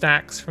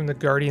stacks from the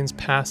Guardian's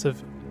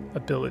passive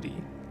ability.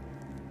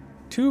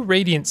 2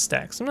 Radiant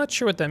stacks. I'm not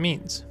sure what that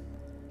means.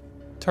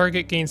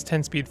 Target gains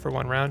 10 speed for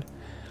 1 round.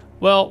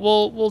 Well,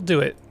 we'll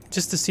do it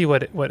just to see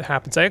what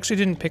happens. I actually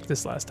didn't pick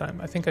this last time.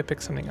 I think I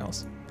picked something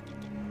else.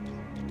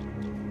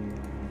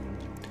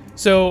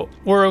 So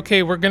we're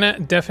okay. We're gonna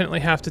definitely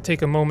have to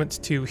take a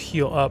moment to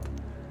heal up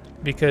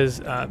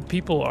because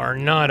people are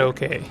not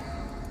okay.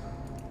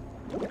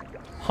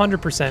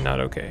 100%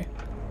 not okay.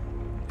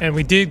 And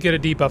we did get a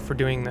debuff for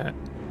doing that.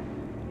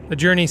 The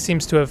journey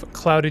seems to have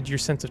clouded your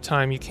sense of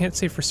time. You can't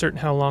say for certain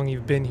how long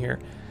you've been here.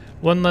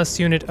 1 less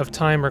unit of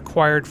time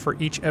required for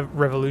each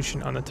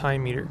revolution on the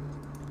time meter.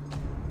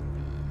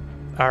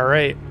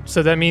 Alright,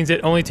 so that means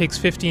it only takes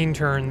 15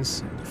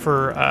 turns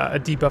for a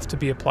debuff to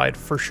be applied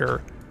for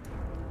sure.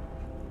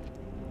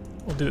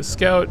 We'll do a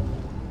scout.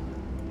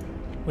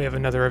 We have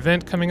another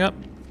event coming up.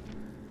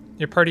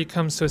 Your party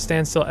comes to a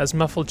standstill as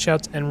muffled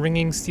shouts and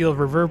ringing steel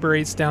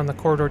reverberates down the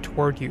corridor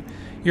toward you.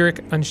 Uric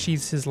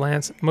unsheathes his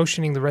lance,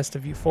 motioning the rest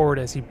of you forward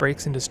as he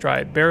breaks into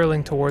stride,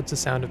 barreling towards the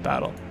sound of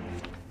battle.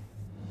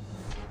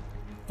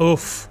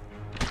 Oof.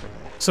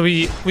 So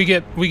we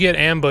get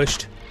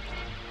ambushed.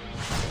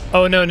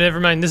 Oh no, never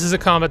mind. This is a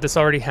combat that's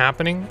already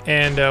happening,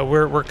 and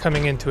we're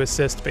coming in to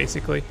assist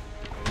basically.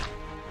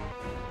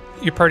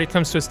 Your party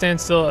comes to a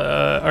standstill.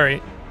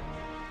 Alright.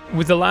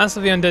 With the last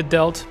of the undead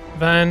dealt,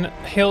 Van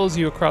hails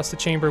you across the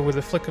chamber with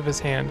a flick of his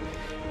hand,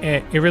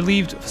 a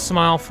relieved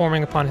smile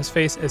forming upon his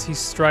face as he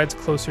strides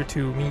closer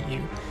to meet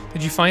you.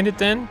 Did you find it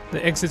then?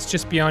 The exit's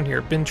just beyond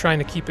here. Been trying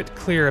to keep it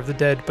clear of the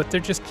dead, but they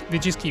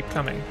just keep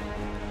coming.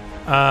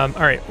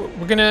 Alright,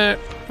 we're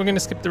gonna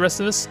skip the rest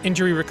of this.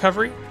 Injury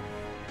recovery.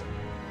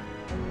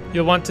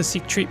 You'll want to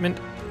seek treatment.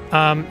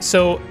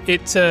 So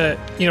it,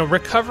 you know,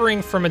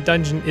 recovering from a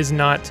dungeon is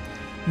not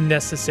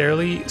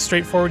necessarily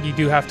straightforward. You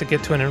do have to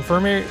get to an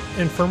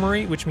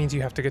infirmary, which means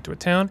you have to get to a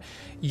town.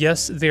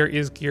 Yes, there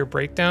is gear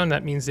breakdown.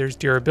 That means there's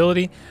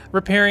durability.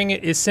 Repairing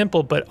it is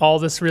simple, but all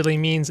this really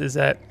means is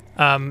that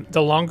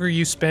the longer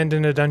you spend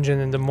in a dungeon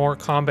and the more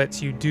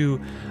combats you do,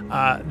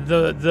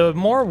 the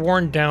more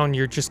worn down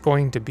you're just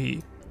going to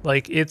be.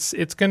 Like it's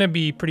going to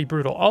be pretty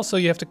brutal. Also,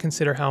 you have to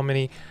consider how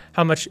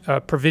much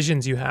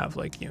provisions you have,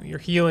 like, you know, your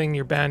healing,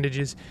 your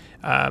bandages,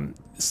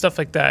 stuff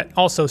like that.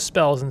 Also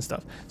spells and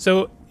stuff.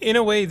 So in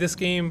a way, this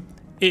game,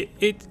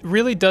 it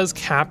really does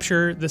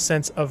capture the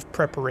sense of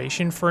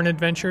preparation for an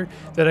adventure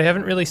that I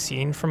haven't really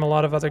seen from a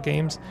lot of other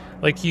games.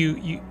 Like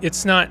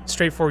it's not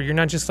straightforward. You're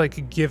not just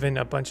like given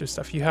a bunch of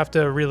stuff. You have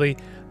to really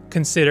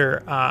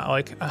consider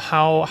like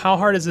how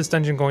hard is this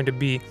dungeon going to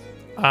be?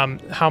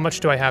 How much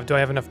do I have? Do I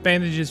have enough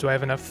bandages? Do I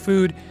have enough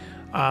food?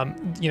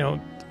 You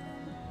know,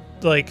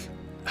 like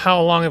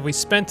how long have we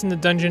spent in the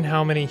dungeon?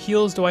 How many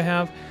heals do I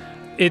have?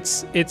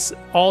 It's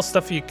all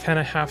stuff you kind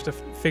of have to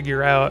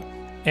figure out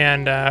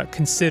and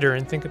consider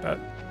and think about.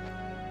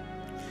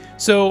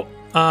 So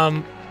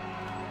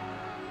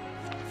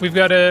we've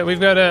got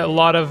a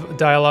lot of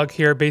dialogue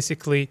here.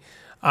 Basically,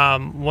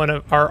 one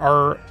of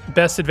our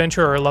best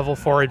adventurer, our level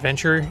 4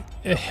 adventurer,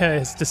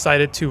 has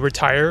decided to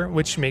retire,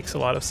 which makes a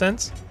lot of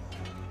sense.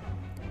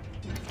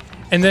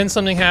 And then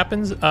something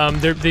happens.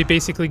 They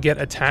basically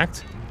get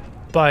attacked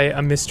by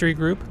a mystery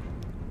group.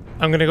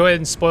 I'm going to go ahead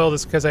and spoil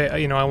this because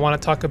I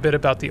want to talk a bit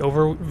about the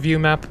overview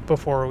map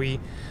before we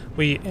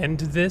end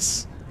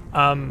this.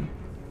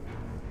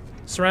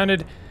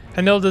 Surrounded,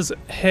 Hanelda's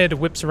head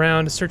whips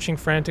around, searching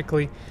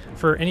frantically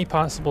for any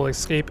possible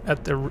escape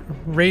at the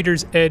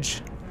raiders'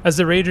 edge. As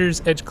the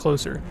raiders edge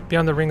closer,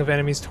 beyond the ring of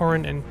enemies,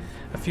 Torin and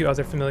a few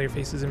other familiar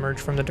faces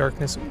emerge from the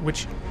darkness,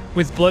 which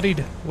with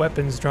bloodied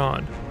weapons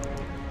drawn.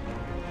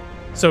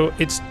 So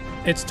it's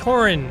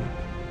Torin.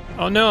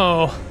 Oh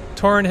no,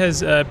 Torin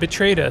has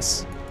betrayed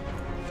us.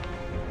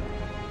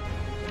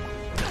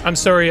 I'm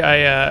sorry,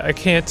 I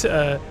can't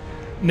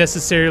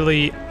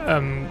necessarily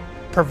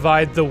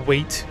provide the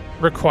weight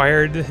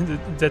required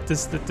that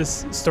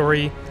this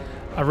story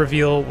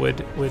reveal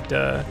would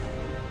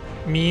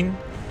mean,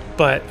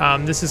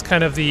 but this is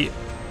kind of the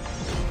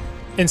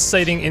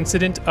inciting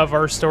incident of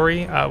our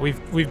story.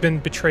 We've been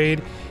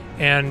betrayed,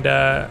 and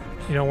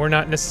we're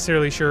not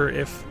necessarily sure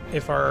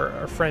if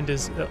our friend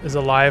is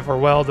alive or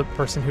well. The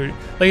person who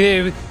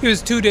he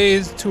was 2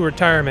 days to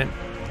retirement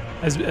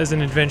as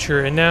an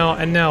adventurer, and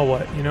now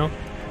what, you know?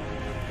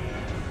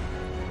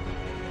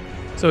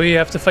 So we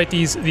have to fight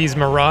these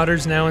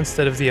marauders now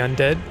instead of the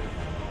undead.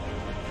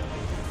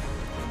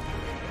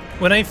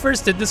 When I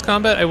first did this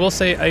combat, I will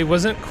say I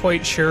wasn't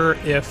quite sure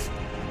if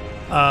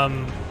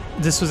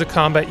this was a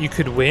combat you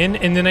could win,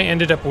 and then I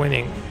ended up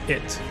winning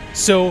it.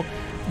 So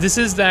this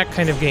is that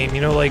kind of game,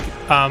 you know, like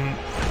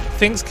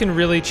things can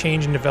really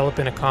change and develop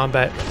in a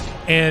combat,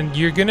 and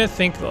you're gonna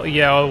think,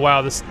 yeah, oh,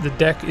 wow, the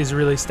deck is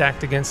really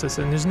stacked against us,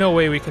 and there's no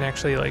way we can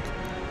actually like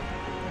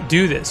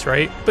do this,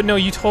 right? But no,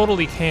 you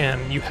totally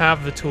can. You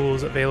have the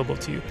tools available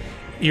to you.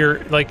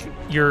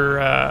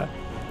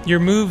 Your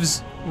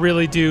moves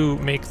really do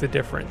make the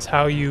difference.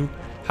 How you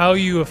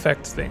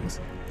affect things.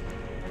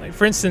 Like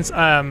for instance,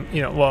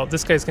 well,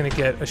 this guy's gonna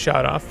get a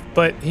shot off,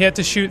 but he had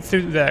to shoot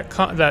through that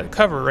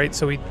cover, right?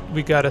 So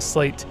we got a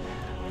slight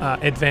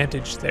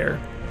advantage there.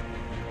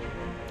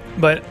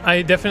 But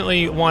I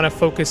definitely want to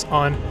focus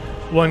on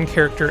one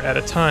character at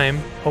a time,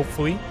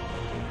 hopefully.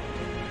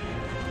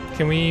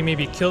 Can we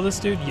maybe kill this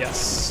dude?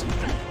 Yes.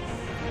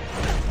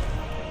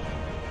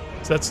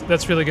 So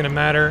that's really going to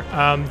matter.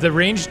 The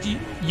ranged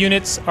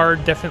units are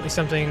definitely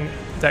something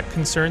that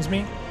concerns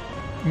me.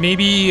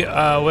 Maybe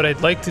what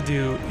I'd like to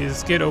do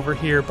is get over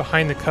here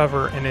behind the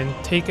cover and then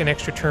take an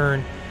extra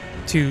turn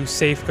to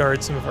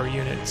safeguard some of our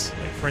units.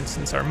 Like for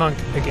instance, our monk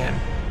again.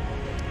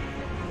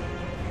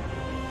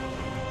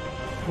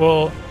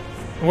 Well,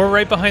 we're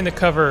right behind the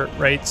cover,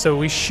 right? So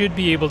we should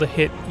be able to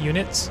hit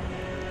units.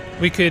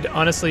 We could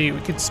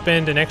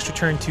spend an extra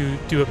turn to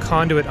do a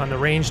conduit on the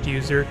ranged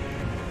user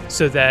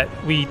so that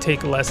we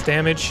take less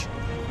damage.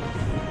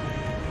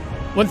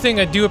 One thing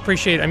I do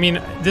appreciate, I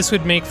mean, this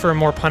would make for a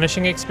more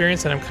punishing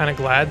experience, and I'm kind of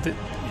glad that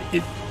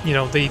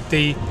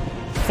they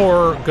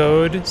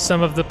foregoed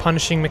some of the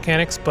punishing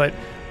mechanics, but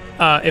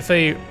if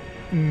a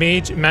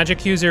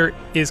magic user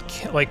is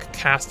like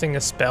casting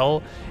a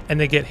spell and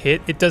they get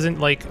hit, it doesn't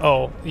like,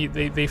 oh,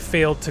 they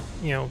failed to,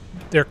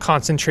 their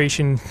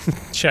concentration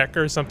check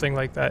or something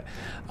like that.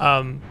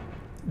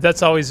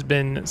 That's always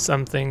been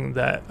something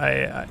that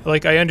I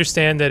like. I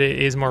understand that it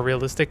is more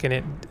realistic and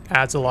it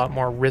adds a lot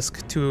more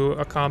risk to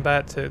a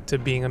combat to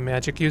being a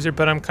magic user,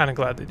 but I'm kind of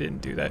glad they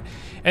didn't do that.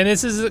 And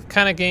this is the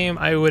kind of game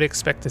I would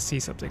expect to see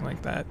something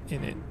like that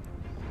in it.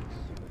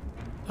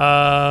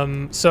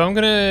 So I'm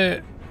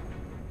gonna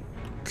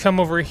come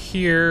over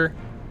here.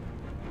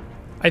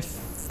 I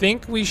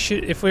think we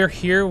should, if we're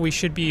here, we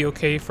should be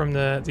okay from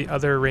the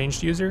other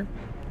ranged user.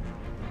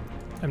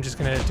 I'm just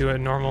gonna do a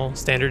normal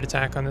standard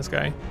attack on this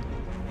guy.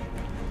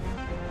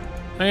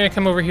 I'm gonna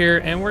come over here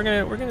and we're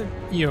gonna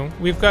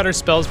we've got our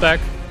spells back.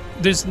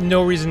 There's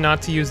no reason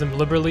not to use them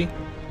liberally.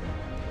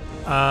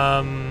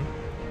 Let's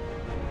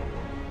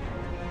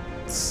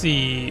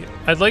see.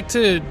 I'd like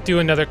to do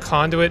another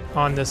conduit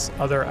on this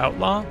other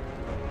outlaw,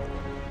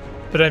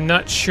 but I'm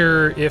not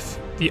sure if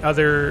the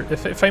other,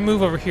 if I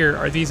move over here,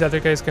 are these other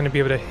guys going to be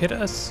able to hit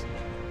us?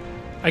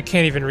 I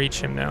can't even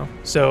reach him now,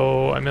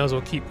 so I may as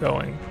well keep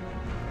going.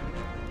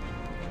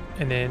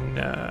 And then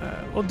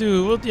we'll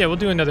do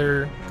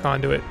another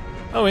conduit.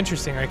 Oh,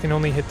 interesting. I can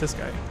only hit this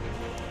guy.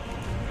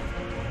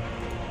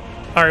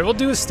 All right, we'll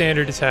do a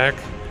standard attack.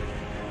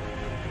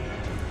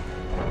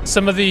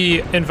 Some of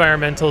the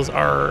environmentals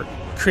are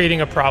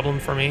creating a problem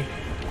for me.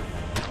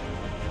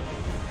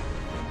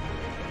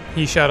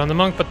 He shot on the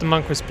monk, but the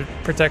monk was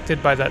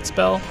protected by that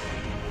spell.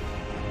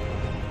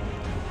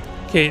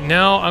 Okay,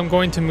 now I'm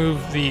going to move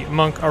the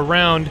monk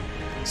around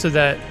so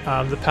that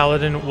the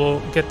paladin will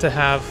get to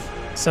have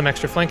some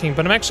extra flanking,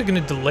 but I'm actually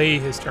going to delay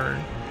his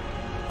turn.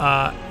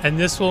 And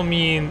this will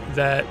mean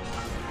that,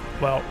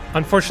 well,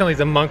 unfortunately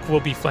the monk will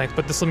be flanked,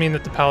 but this will mean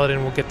that the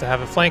paladin will get to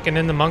have a flank, and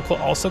then the monk will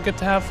also get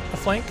to have a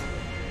flank.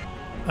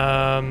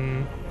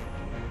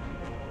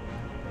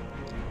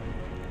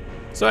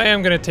 So I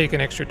am going to take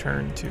an extra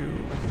turn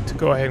to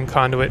go ahead and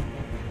conduit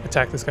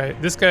attack this guy.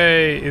 This guy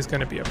is going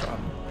to be a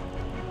problem.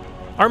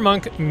 Our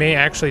monk may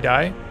actually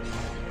die.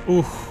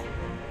 Ooh.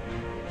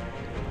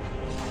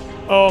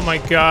 Oh my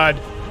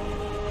god.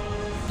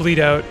 Bleed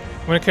out.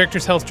 When a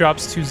character's health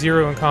drops to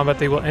 0 in combat,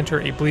 they will enter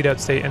a bleed out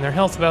state, and their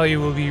health value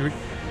will be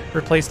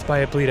replaced by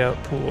a bleed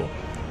out pool.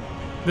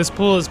 This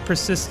pool is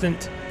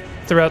persistent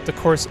throughout the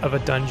course of a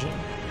dungeon.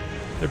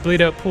 Their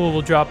bleed out pool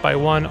will drop by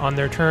 1 on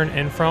their turn,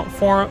 and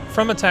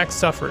from attacks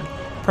suffered,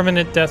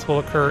 permanent death will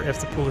occur if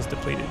the pool is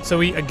depleted. So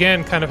we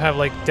again kind of have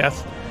like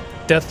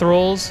death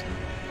rolls.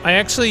 I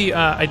actually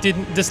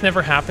this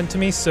never happened to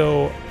me,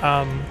 so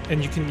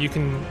and you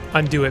can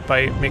undo it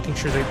by making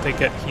sure that they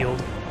get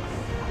healed.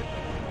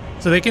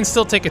 So they can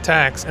still take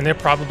attacks, and they're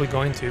probably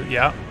going to,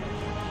 yeah.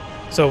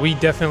 So we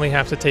definitely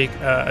have to take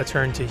a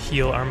turn to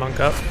heal our monk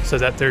up so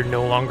that they're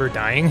no longer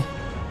dying.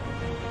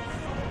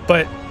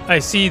 But I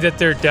see that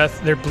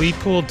their bleed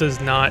pool does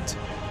not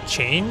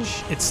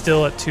change. It's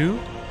still at 2.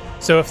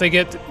 So if they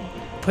get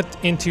put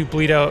into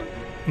bleed out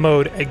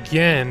mode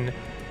again,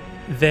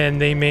 then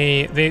they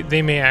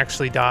may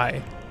actually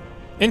die.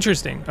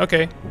 Interesting.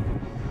 Okay.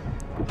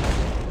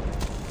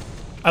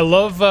 I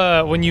love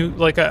when you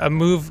like a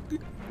move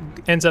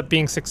ends up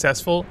being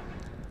successful.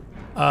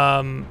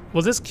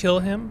 Will this kill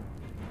him?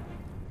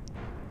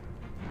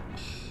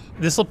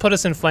 This will put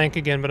us in flank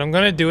again, but I'm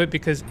going to do it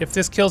because if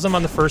this kills him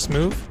on the first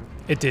move,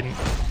 it didn't.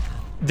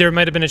 There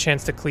might have been a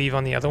chance to cleave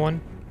on the other one.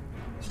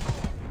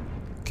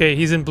 Okay,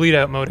 he's in bleed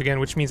out mode again,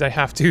 which means I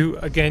have to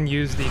again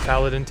use the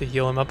paladin to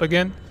heal him up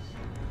again.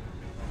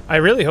 I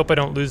really hope I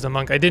don't lose the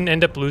monk. I didn't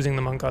end up losing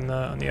the monk on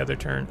the other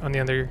turn, on the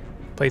other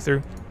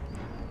playthrough.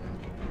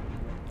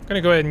 I'm gonna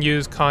go ahead and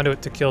use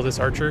conduit to kill this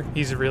archer.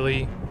 He's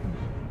really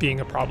being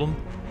a problem.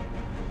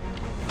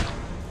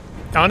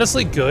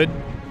 Honestly, good.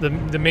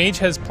 The mage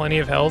has plenty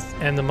of health,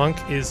 and the monk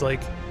is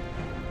like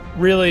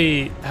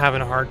really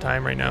having a hard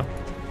time right now.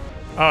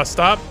 Oh,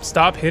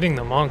 stop hitting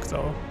the monk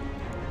though.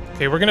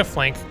 Okay, we're gonna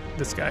flank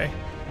this guy.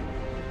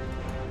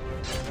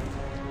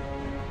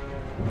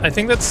 I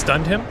think that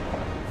stunned him.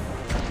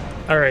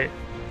 All right,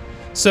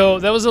 so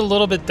that was a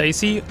little bit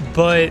dicey,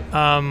 but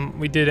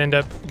we did end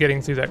up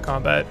getting through that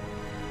combat.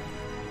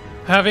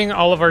 Having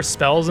all of our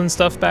spells and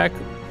stuff back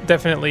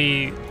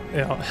definitely,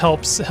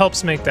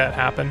 helps make that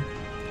happen.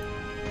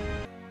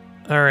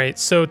 All right,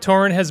 so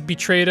Torrin has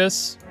betrayed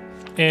us,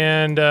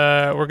 and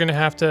we're gonna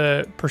have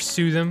to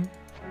pursue them.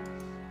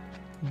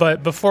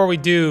 But before we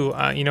do,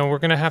 we're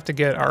gonna have to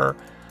get our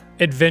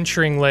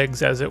adventuring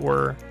legs, as it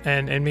were,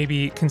 and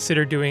maybe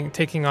consider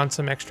taking on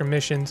some extra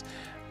missions,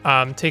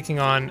 taking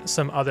on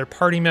some other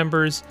party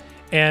members.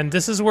 And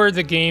this is where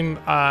the game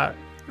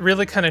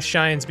really kind of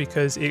shines,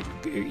 because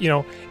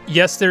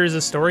yes, there is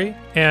a story,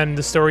 and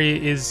the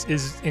story is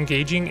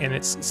engaging, and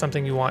it's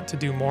something you want to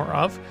do more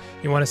of,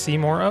 you want to see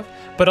more of.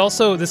 But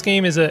also, this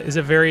game is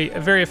a very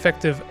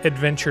effective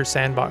adventure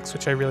sandbox,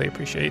 which I really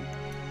appreciate.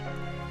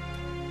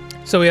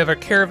 So we have our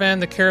caravan.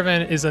 The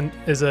caravan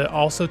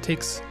also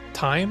takes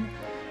time,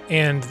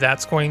 and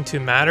that's going to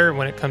matter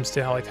when it comes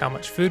to how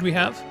much food we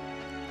have.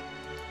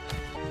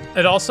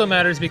 It also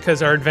matters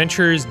because our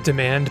adventurers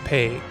demand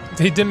pay.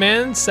 They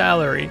demand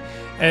salary,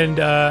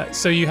 and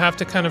so you have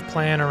to kind of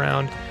plan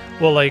around.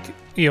 Well,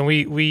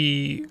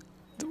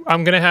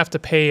 I'm gonna have to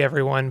pay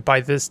everyone by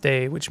this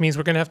day, which means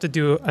we're gonna have to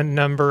do a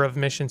number of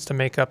missions to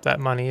make up that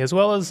money, as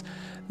well as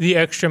the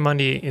extra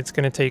money it's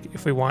gonna take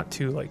if we want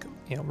to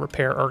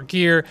repair our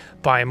gear,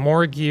 buy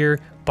more gear,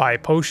 buy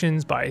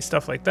potions, buy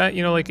stuff like that.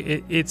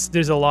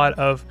 There's a lot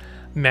of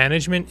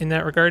management in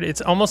that regard.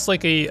 It's almost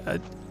like a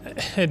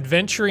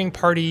adventuring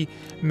party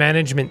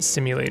management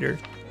simulator,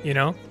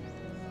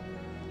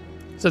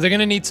 So they're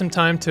gonna need some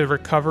time to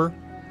recover,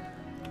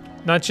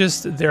 not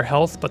just their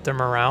health, but their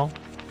morale.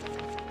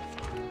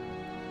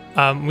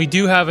 We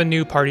do have a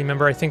new party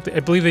member. I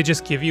believe they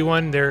just give you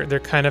one. They're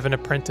kind of an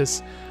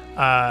apprentice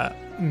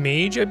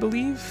mage, I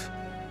believe.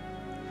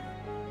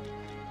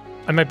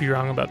 I might be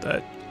wrong about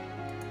that.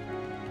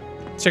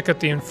 Check out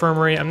the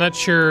infirmary. I'm not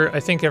sure. I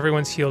think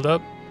everyone's healed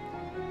up.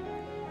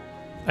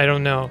 I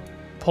don't know.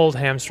 Pulled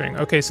hamstring.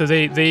 Okay, so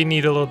they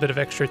need a little bit of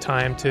extra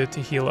time to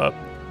heal up.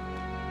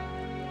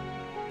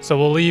 So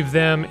we'll leave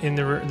them in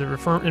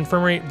the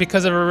infirmary.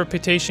 Because of our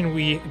reputation,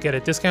 we get a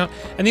discount.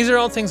 And these are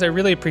all things I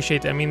really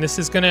appreciate. I mean, this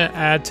is going to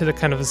add to the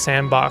kind of the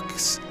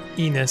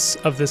sandbox-iness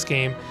of this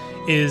game.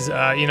 Is,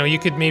 you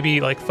could maybe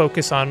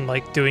focus on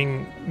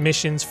doing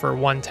missions for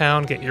one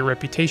town, get your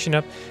reputation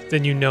up.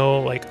 Then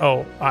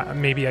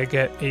maybe I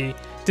get a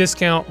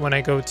discount when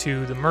I go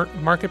to the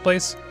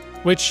marketplace,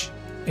 which,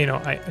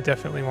 I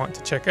definitely want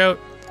to check out.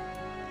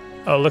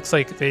 Oh, looks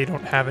like they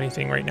don't have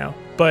anything right now.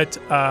 But,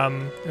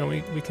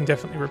 we can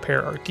definitely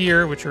repair our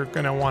gear, which we're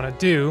going to want to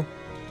do.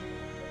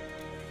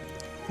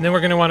 And then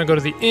we're going to want to go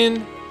to the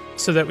inn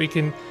so that we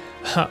can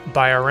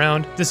buy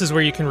around. This is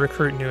where you can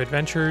recruit new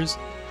adventurers.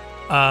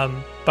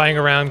 Buying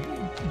around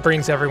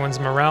brings everyone's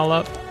morale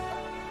up.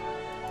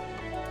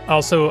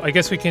 Also, I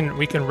guess we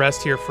can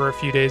rest here for a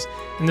few days,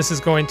 and this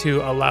is going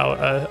to allow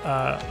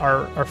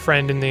our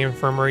friend in the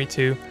infirmary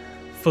to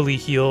fully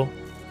heal,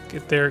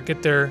 get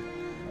their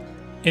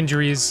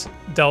injuries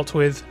dealt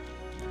with.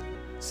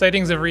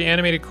 Sightings of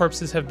reanimated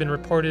corpses have been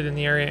reported in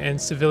the area,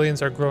 and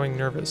civilians are growing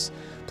nervous.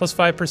 Plus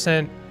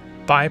 5%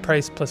 buy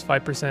price, plus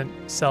 5%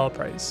 sell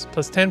price,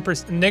 plus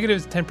 10%,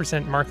 negative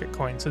 10% market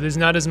coin. So there's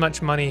not as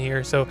much money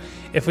here. So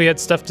if we had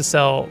stuff to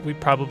sell, we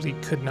probably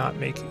could not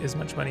make as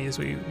much money as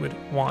we would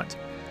want.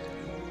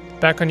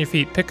 Back on your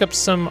feet. Pick up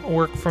some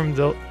work from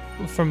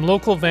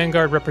local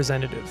Vanguard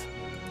representative.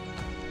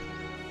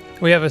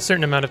 We have a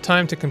certain amount of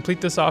time to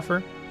complete this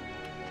offer.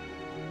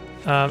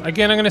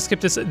 Again, I'm going to skip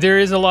this. There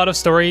is a lot of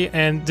story,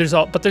 and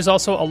but there's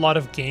also a lot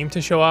of game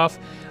to show off.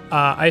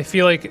 I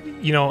feel like,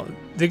 you know,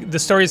 the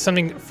story is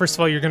something, first of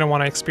all, you're going to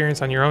want to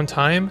experience on your own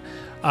time.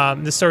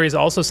 The story is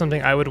also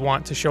something I would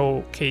want to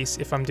showcase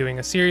if I'm doing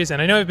a series.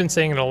 And I know I've been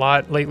saying it a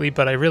lot lately,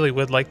 but I really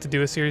would like to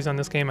do a series on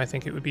this game. I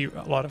think it would be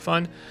a lot of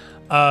fun,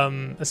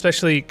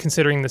 especially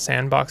considering the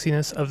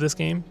sandboxiness of this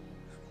game.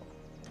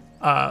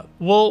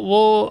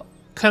 We'll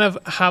kind of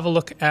have a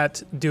look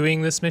at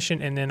doing this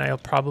mission, and then I'll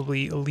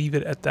probably leave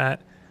it at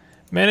that.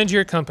 Manage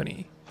your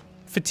company.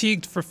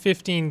 Fatigued for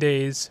 15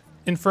 days.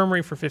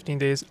 Infirmary for 15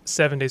 days.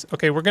 7 days.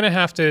 Okay, we're going to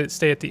have to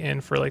stay at the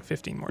inn for like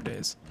 15 more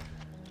days.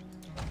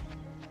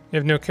 You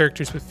have no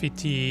characters with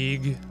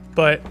fatigue,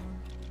 but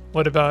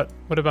what about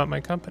my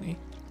company?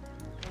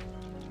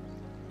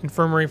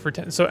 Infirmary for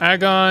 10. So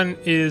Agon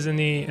is in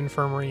the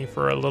infirmary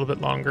for a little bit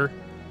longer.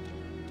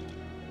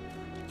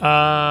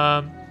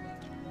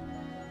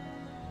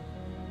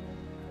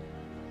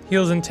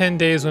 Heals in 10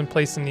 days when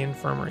placed in the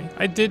infirmary.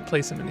 I did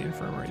place him in the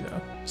infirmary,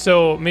 though.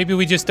 So maybe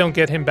we just don't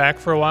get him back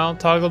for a while.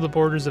 Toggle the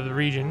borders of the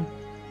region.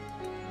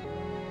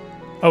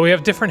 Oh, we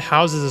have different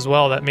houses as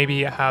well that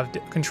maybe have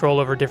control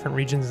over different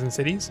regions and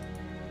cities.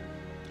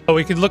 Oh,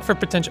 we could look for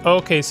potential... Oh,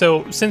 okay,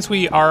 so since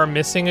we are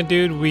missing a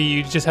dude,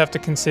 we just have to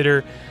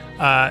consider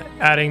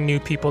adding new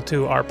people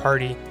to our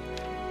party.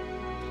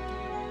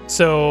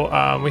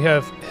 So we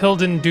have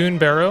Hilden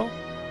Dunebarrow.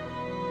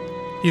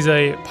 He's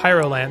a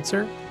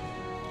Pyrolancer.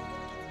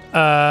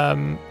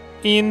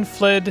 Ian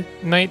Fled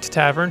Knight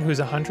Tavern, who's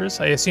a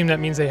huntress. I assume that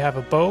means they have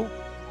a bow.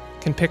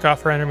 Can pick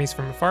off her enemies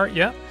from afar.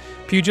 Yeah.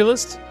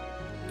 Pugilist.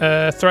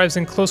 Thrives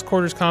in close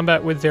quarters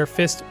combat with their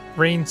fist.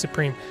 Reign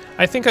supreme.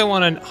 I think I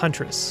want a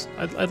huntress.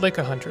 I'd like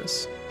a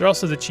huntress. They're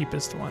also the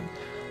cheapest one.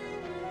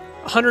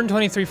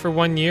 123 for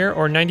 1 year,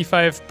 or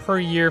 95 per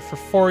year for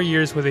 4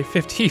 years with a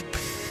 50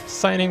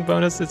 signing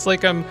bonus. It's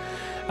like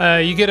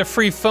you get a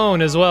free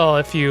phone as well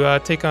if you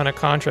take on a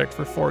contract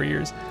for 4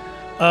 years.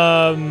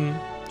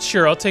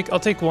 Sure, I'll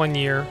take 1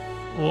 year.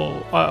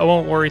 Well, I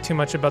won't worry too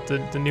much about the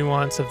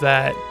nuance of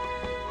that.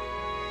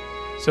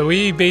 So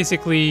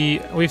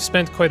we've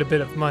spent quite a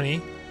bit of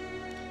money.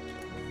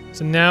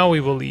 So now we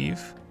will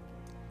leave.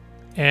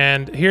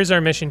 And here's our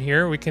mission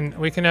here. We can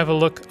have a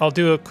look. I'll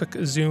do a quick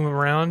zoom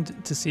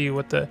around to see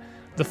what the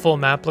full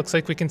map looks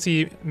like. We can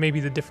see maybe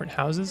the different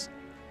houses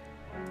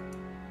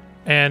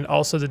and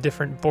also the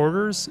different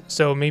borders.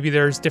 So maybe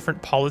there's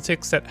different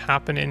politics that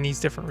happen in these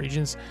different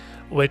regions,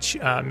 which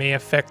may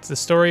affect the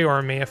story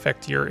or may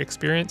affect your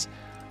experience.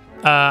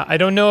 I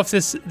don't know if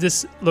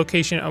this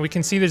location, we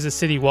can see there's a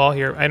city wall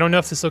here. I don't know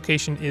if this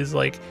location is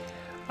like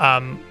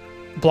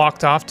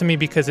blocked off to me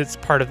because it's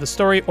part of the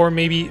story, or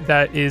maybe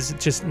that is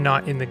just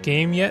not in the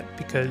game yet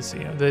because,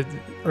 you know, the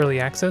early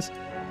access.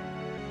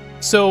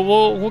 So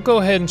we'll go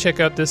ahead and check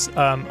out this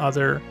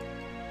other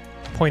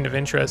point of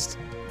interest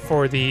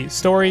for the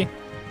story.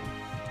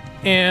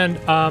 And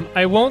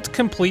I won't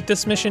complete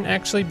this mission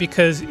actually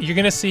because you're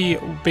gonna see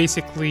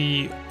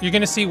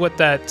what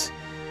that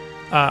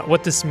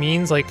what this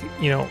means. Like,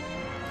 you know,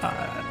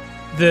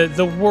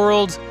 the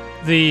world,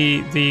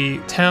 the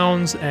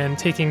towns, and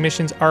taking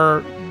missions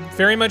are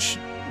very much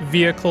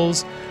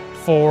vehicles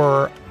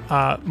for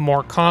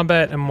more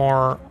combat and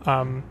more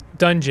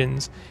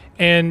dungeons,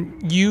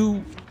 and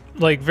you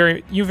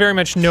very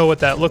much know what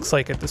that looks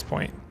like at this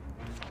point.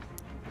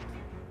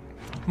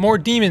 More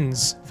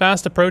demons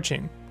fast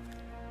approaching.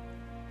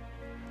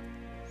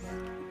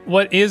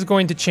 What is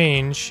going to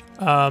change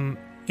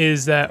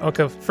is that,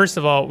 okay, first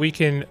of all, we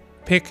can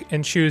pick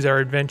and choose our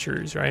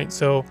adventures, right?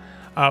 So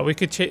we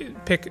could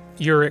pick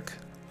Uric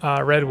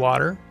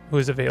Redwater, who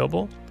is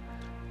available.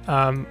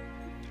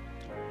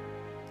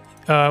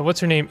 What's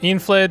her name?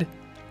 Ianfled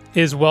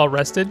is well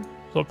rested, so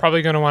we're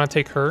probably going to want to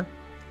take her.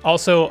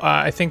 Also,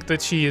 I think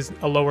that she is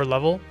a lower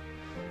level.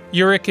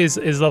 Uric is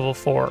level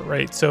 4,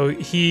 right? So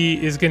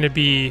he is going to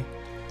be,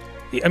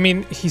 I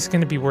mean, he's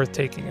going to be worth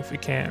taking if we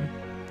can.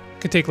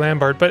 Could take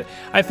Lambard, but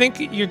I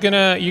think you're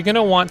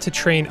gonna want to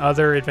train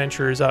other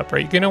adventurers up,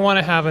 right? You're gonna want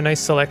to have a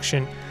nice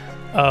selection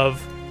of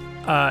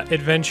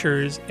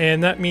adventurers,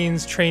 and that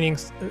means training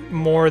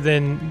more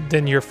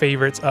than your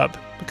favorites up.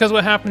 Because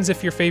what happens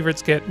if your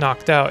favorites get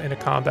knocked out in a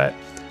combat?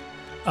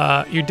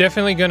 You're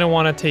definitely gonna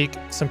want to take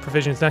some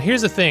provisions. Now,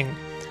 here's the thing: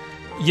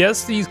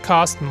 yes, these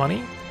cost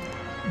money,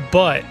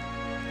 but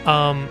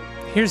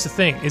here's the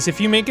thing: is if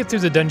you make it through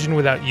the dungeon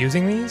without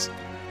using these,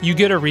 you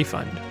get a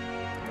refund.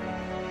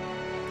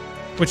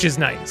 Which is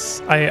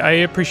nice. I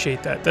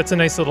appreciate that. That's a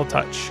nice little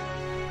touch.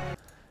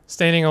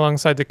 Standing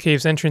alongside the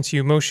cave's entrance,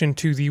 you motion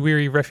to the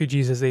weary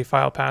refugees as they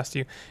file past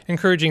you,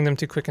 encouraging them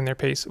to quicken their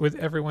pace. With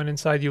everyone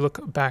inside, you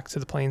look back to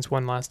the plains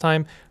one last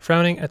time,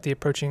 frowning at the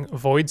approaching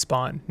void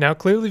spawn, now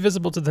clearly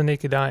visible to the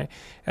naked eye.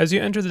 As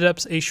you enter the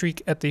depths, a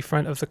shriek at the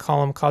front of the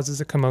column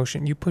causes a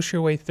commotion. You push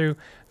your way through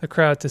the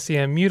crowd to see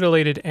a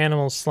mutilated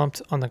animal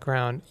slumped on the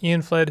ground.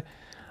 Ian fled,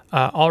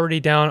 already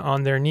down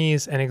on their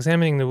knees and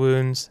examining the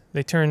wounds.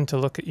 They turn to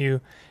look at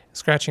you,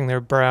 scratching their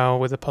brow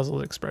with a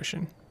puzzled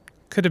expression.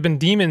 Could have been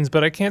demons,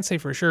 but I can't say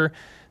for sure.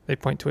 They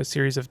point to a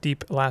series of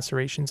deep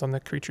lacerations on the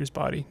creature's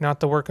body.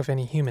 Not the work of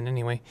any human,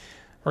 anyway.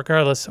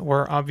 Regardless,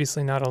 we're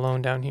obviously not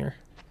alone down here.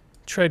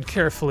 Tread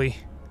carefully.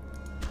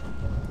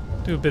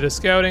 Do a bit of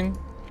scouting.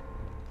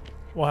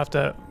 We'll have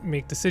to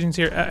make decisions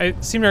here. I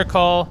seem to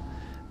recall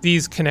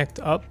these connect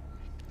up.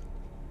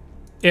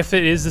 If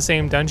it is the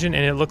same dungeon,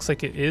 and it looks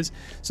like it is.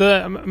 So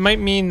that might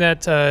mean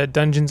that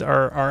dungeons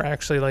are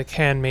actually like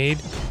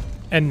handmade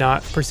and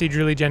not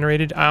procedurally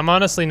generated. I'm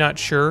honestly not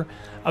sure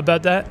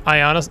about that.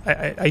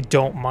 I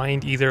don't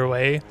mind either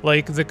way.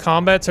 Like, the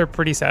combats are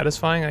pretty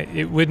satisfying.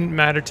 It wouldn't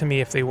matter to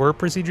me if they were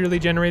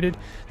procedurally generated.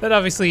 That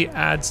obviously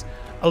adds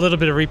a little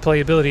bit of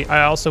replayability.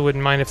 I also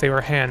wouldn't mind if they were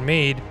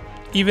handmade.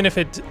 Even if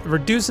it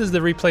reduces the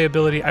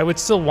replayability, I would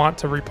still want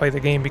to replay the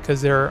game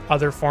because there are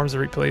other forms of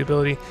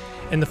replayability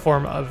in the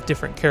form of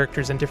different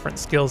characters and different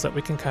skills that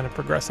we can kind of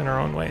progress in our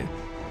own way.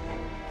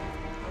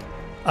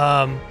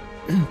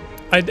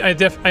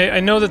 I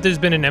know that there's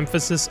been an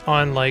emphasis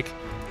on like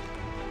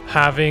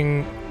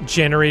having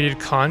generated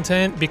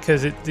content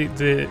because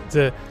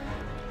the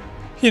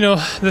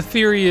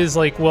theory is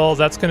like, well,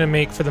 that's going to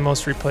make for the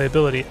most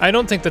replayability. I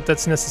don't think that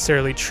that's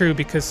necessarily true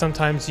because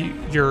sometimes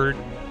your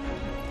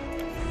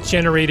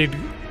generated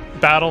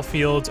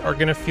battlefields are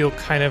going to feel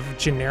kind of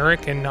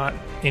generic and not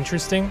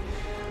interesting.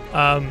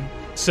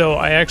 So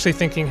I actually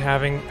thinking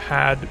having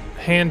had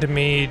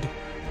handmade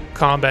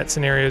combat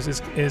scenarios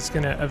is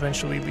going to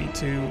eventually lead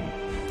to,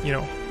 you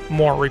know,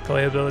 more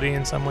replayability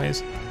in some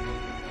ways.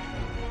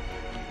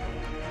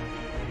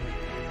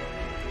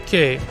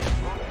 Okay,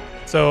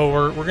 so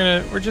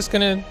we're just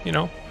gonna, you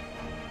know,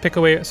 pick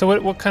away. So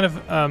what kind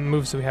of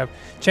moves do we have?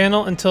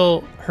 Channel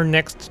until her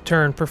next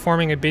turn,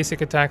 performing a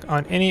basic attack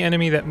on any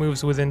enemy that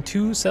moves within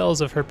 2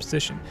 cells of her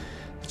position.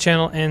 The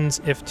channel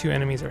ends if 2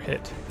 enemies are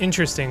hit.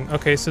 Interesting.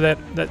 Okay, so that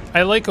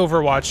I like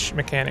Overwatch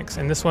mechanics,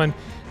 and this one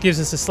gives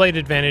us a slight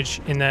advantage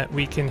in that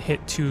we can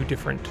hit 2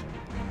 different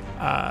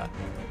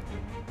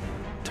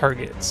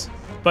targets.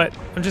 But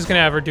I'm just gonna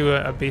have her do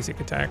a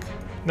basic attack.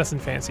 Nothing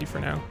fancy for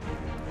now.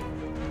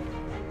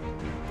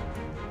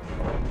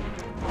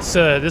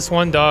 So this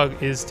one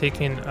dog is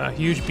taking a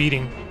huge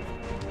beating.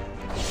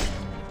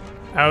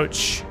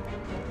 Ouch.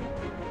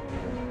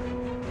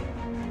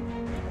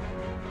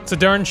 It's a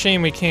darn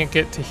shame we can't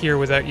get to here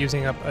without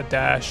using up a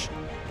dash.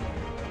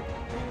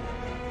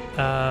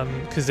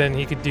 Because then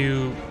he could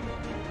do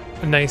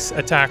a nice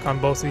attack on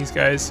both of these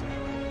guys.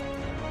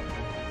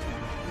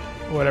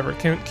 Whatever.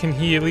 Can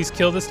he at least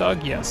kill this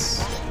dog?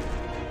 Yes.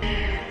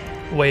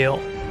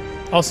 Whale.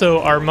 Also,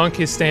 our monk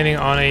is standing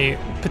on a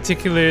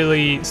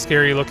particularly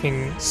scary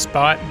looking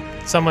spot.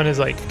 Someone has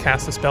like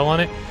cast a spell on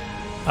it.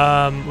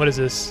 What is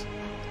this?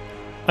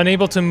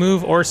 Unable to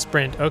move or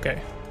sprint.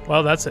 Okay.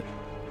 Well, that's it.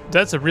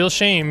 That's a real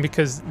shame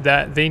because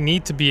they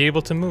need to be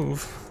able to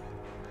move.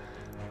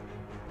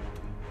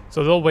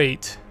 So they'll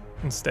wait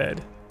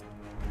instead.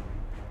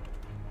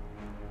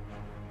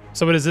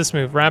 So what does this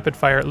move? Rapid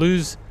fire.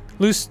 Loose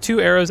 2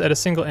 arrows at a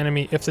single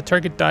enemy. If the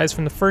target dies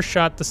from the first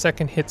shot, the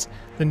second hits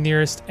the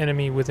nearest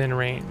enemy within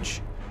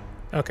range.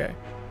 Okay.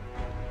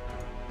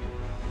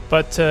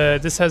 But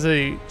this has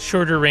a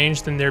shorter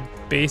range than their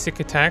basic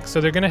attack, so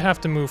they're going to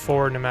have to move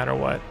forward no matter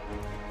what.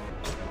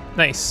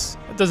 Nice.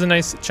 That does a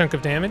nice chunk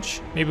of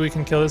damage. Maybe we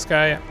can kill this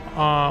guy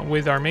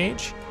with our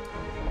mage.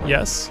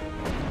 Yes.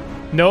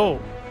 No.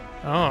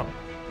 Oh,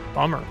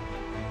 bummer.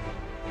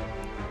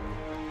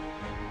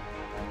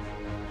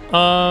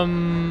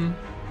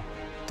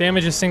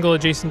 Damage a single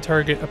adjacent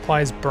target,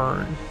 applies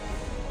burn.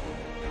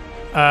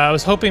 I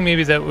was hoping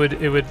maybe that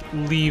it would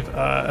leave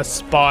a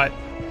spot,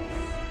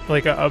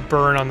 like a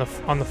burn on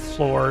the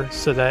floor,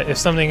 so that if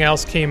something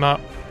else came up.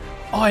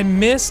 Oh, I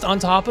missed on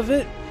top of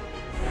it.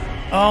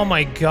 Oh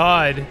my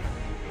god.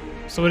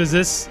 So what is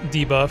this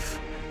debuff?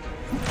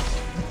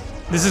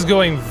 This is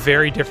going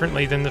very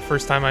differently than the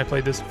first time I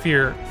played this.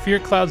 Fear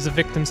clouds the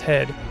victim's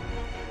head.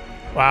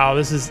 Wow,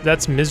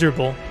 that's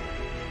miserable.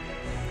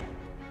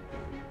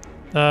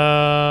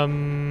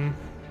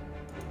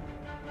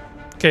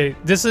 Okay,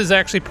 this is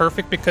actually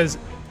perfect because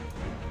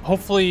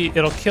hopefully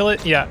it'll kill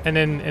it. Yeah, and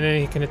then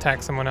he can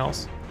attack someone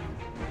else.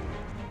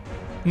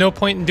 No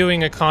point in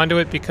doing a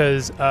conduit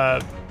because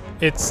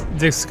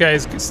this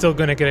guy's still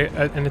gonna get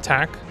an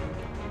attack,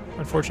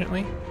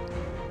 unfortunately.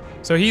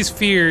 So he's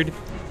feared,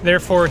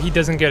 therefore he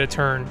doesn't get a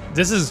turn.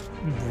 This is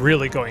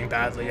really going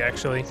badly,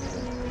 actually.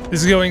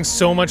 This is going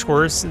so much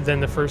worse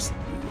than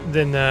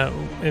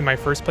in my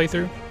first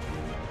playthrough.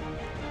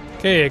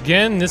 Okay,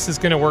 again, this is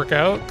gonna work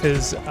out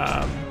because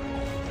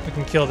We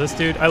can kill this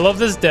dude. I love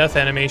this death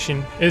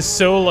animation. It's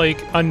so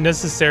like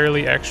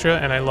unnecessarily extra,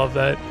 and I love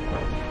that.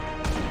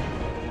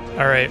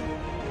 All right.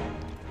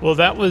 Well,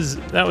 that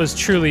was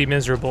truly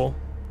miserable.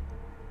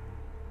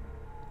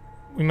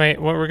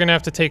 We're gonna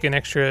have to take an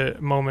extra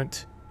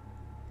moment.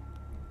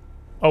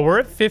 Oh, we're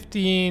at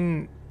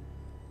 15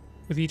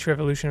 with each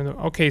revolution of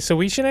the. Okay, so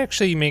we should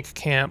actually make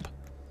camp.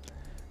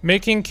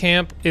 Making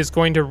camp is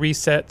going to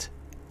reset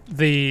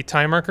the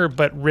time marker,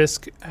 but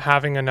risk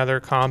having another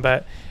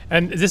combat.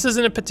 And this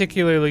isn't a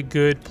particularly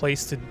good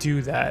place to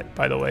do that,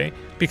 by the way,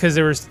 because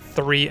there was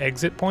 3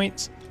 exit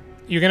points.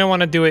 You're gonna want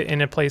to do it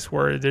in a place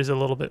where there's a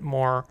little bit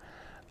more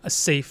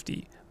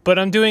safety. But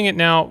I'm doing it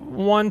now,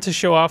 1, to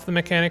show off the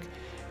mechanic,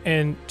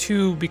 and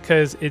 2,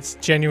 because it's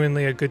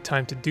genuinely a good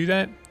time to do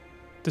that.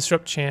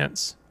 Disrupt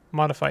chance,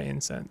 modify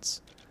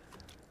incense,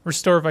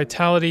 restore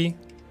vitality,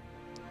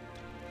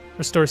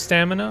 restore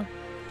stamina,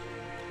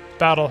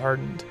 battle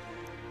hardened,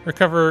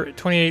 recover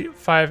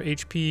 28.5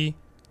 HP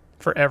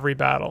for every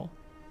battle,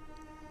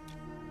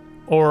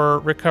 or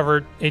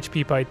recover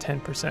HP by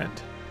 10%.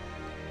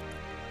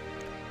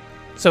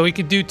 So we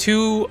could do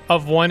 2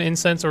 of 1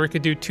 incense, or we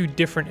could do 2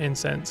 different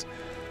incense.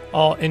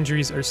 All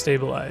injuries are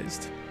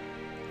stabilized.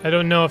 I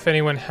don't know if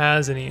anyone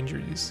has any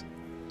injuries.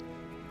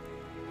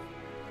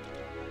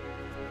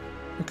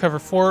 Recover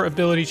 4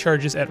 ability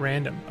charges at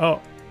random.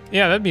 Oh,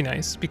 yeah, that'd be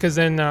nice, because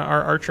then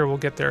our archer will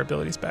get their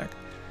abilities back.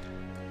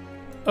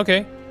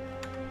 Okay,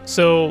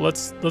 so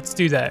let's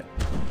do that.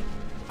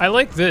 I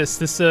like this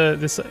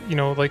you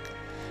know, like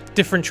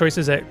different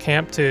choices at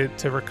camp to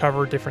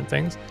recover different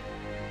things.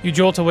 You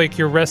jolt awake,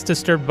 your rest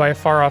disturbed by a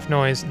far-off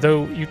noise,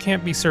 though you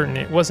can't be certain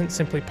it wasn't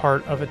simply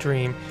part of a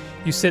dream.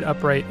 You sit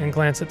upright and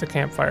glance at the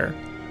campfire.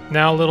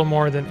 Now little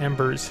more than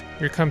embers.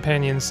 Your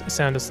companions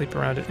sound asleep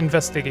around it.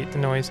 Investigate the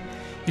noise.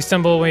 You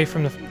stumble away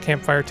from the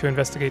campfire to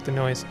investigate the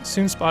noise,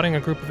 soon spotting a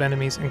group of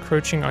enemies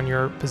encroaching on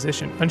your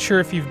position. Unsure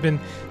if you've been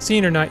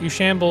seen or not, you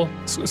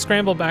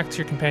scramble back to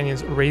your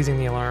companions, raising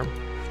the alarm.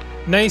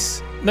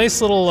 Nice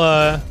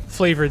little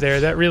flavor there.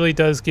 That really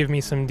does give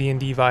me some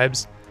D&D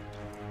vibes.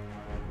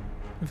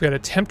 We've got a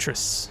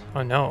temptress.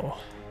 Oh no.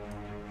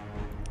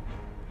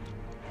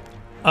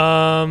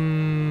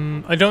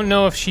 I don't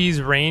know if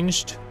she's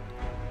ranged,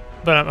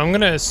 but I'm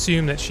gonna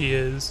assume that she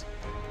is.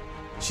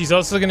 She's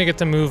also gonna get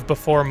to move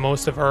before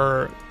most of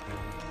our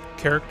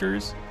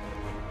characters,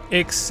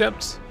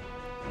 except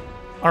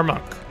our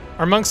monk.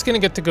 Our monk's gonna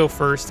get to go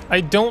first.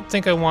 I don't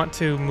think I want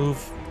to move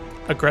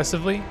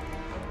aggressively.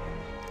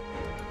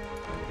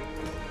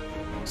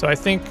 So I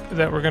think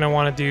that we're gonna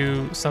wanna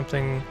do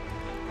something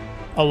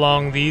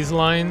along these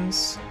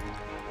lines.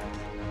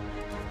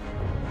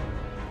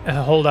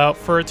 Hold out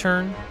for a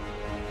turn.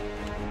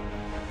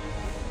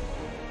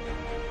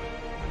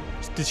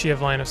 Did she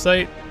have line of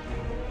sight?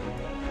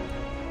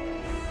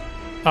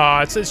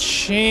 It's a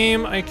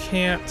shame I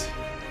can't.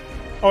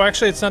 Oh,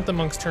 actually, it's not the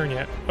monk's turn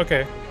yet.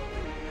 Okay.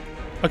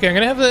 Okay, I'm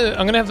gonna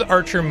have the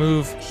archer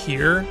move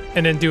here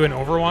and then do an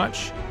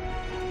overwatch.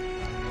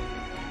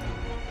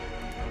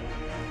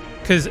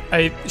 Cause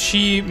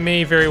she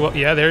may very well.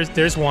 Yeah,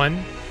 there's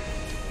one.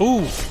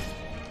 Ooh.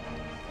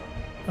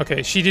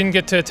 Okay, she didn't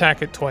get to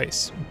attack it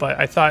twice, but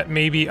I thought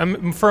maybe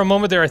for a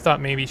moment there I thought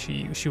maybe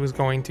she was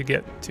going to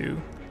get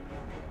to.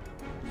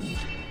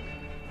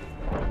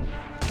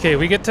 Okay,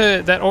 we get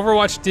to that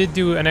overwatch did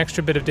do an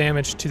extra bit of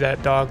damage to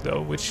that dog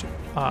though, which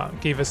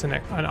gave us an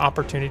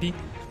opportunity.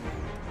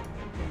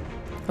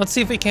 Let's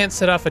see if we can't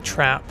set off a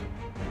trap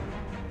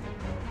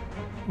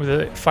with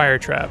a fire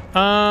trap.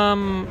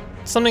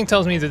 Something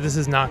tells me that this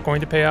is not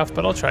going to pay off,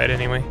 but I'll try it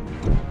anyway.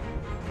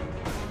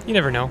 You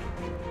never know.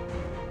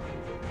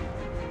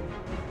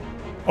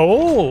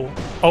 Oh,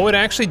 it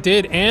actually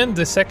did, and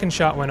the second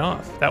shot went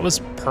off. That was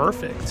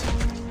perfect.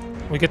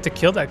 We get to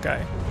kill that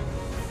guy.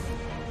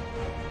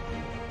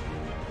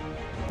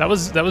 That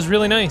was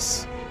really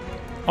nice.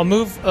 I'll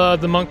move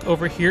the monk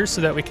over here so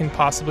that we can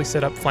possibly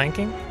set up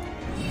flanking.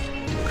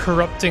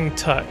 Corrupting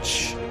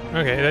touch.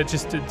 Okay, that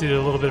just did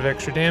a little bit of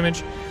extra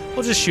damage.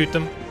 We'll just shoot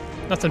them.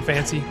 Nothing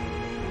fancy.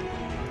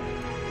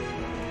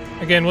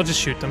 Again, we'll just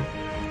shoot them.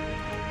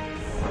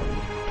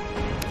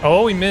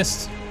 Oh, we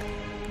missed.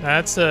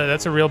 That's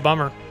a real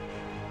bummer.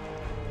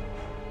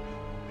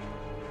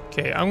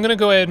 Okay, I'm gonna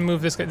go ahead and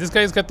move this guy. This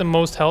guy's got the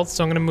most health,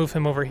 so I'm gonna move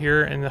him over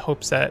here in the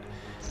hopes that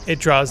it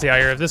draws the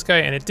ire of this guy,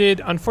 and it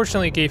did.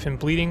 Unfortunately, it gave him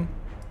bleeding.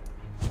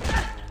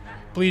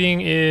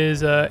 Bleeding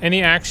is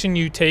any action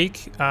you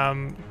take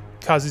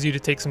causes you to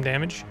take some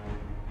damage.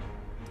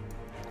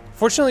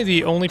 Fortunately,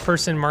 the only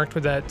person marked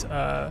with that,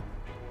 oh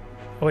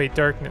wait,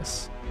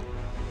 darkness,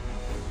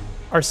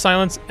 are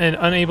silenced and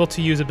unable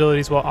to use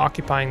abilities while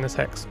occupying this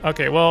hex.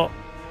 Okay, well,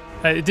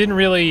 it didn't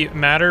really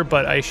matter,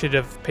 but I should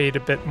have paid a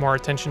bit more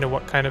attention to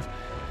what kind of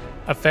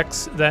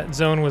effects that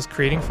zone was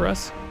creating for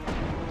us.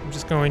 I'm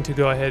just going to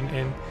go ahead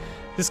and...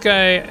 This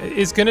guy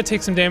is going to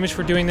take some damage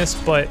for doing this,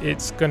 but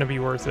it's going to be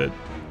worth it.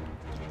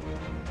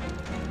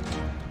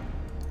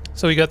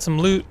 So we got some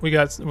loot. We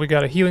got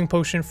a healing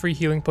potion, free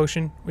healing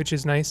potion, which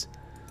is nice.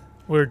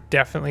 We're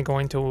definitely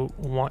going to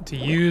want to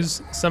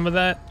use some of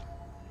that.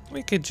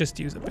 We could just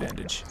use a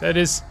bandage. That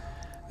is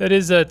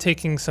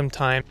taking some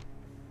time.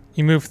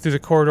 You move through the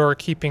corridor,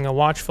 keeping a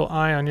watchful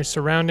eye on your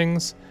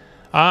surroundings.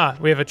 Ah,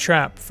 we have a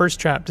trap. First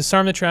trap.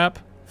 Disarm the trap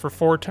for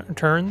 4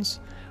 turns.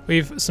 We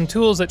have some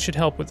tools that should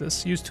help with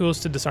this. Use tools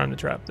to disarm the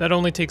trap. That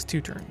only takes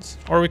 2 turns.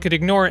 Or we could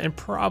ignore it and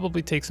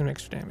probably take some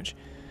extra damage.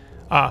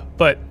 Ah,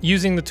 but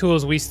using the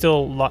tools, we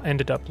still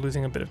ended up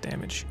losing a bit of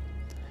damage.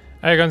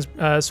 Agon's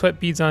sweat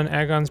beads on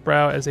Agon's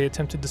brow as they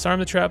attempt to disarm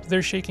the trap.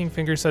 Their shaking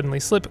fingers suddenly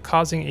slip,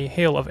 causing a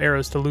hail of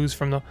arrows to loose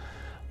from the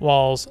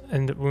walls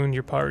and wound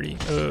your party.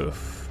 Ugh.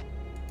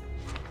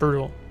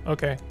 Brutal.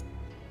 Okay.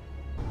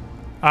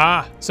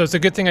 Ah, so it's a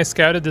good thing I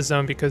scouted the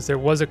zone because there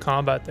was a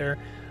combat there.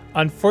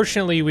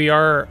 Unfortunately, we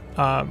are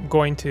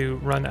going to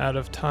run out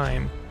of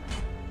time.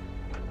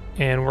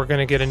 And we're going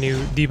to get a new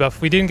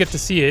debuff. We didn't get to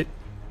see it.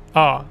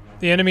 Ah,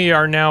 the enemy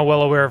are now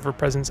well aware of our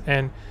presence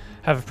and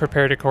have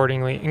prepared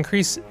accordingly.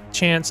 Increase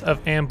chance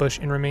of ambush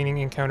in remaining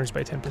encounters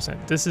by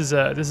 10%. This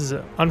is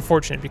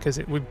unfortunate because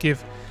it will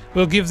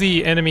give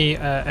the enemy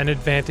an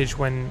advantage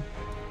when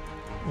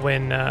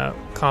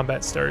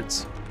combat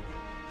starts.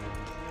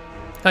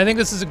 I think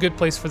this is a good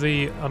place for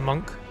the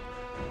monk.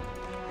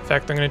 In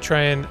fact, I'm going to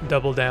try and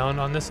double down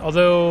on this.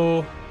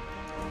 Although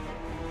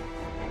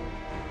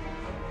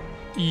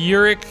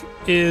Yurik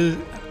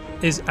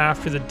is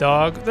after the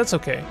dog, that's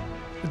okay.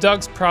 The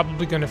dog's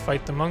probably going to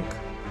fight the monk.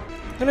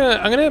 I'm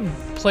gonna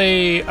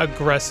play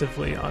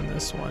aggressively on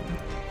this one.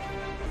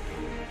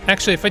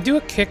 Actually, if I do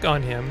a kick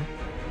on him,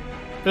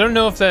 I don't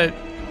know if that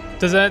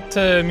does that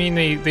mean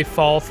they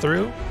fall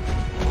through.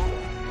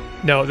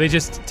 No, they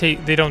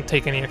don't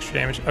take any extra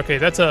damage. Okay,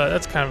 that's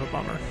kind of a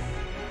bummer.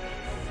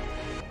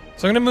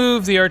 So I'm gonna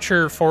move the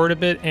archer forward a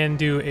bit and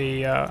do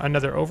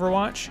another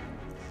Overwatch.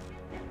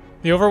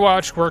 The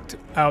Overwatch worked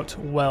out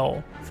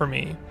well for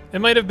me. It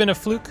might have been a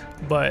fluke,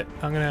 but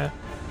I'm gonna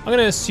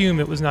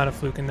assume it was not a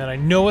fluke and that I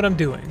know what I'm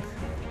doing.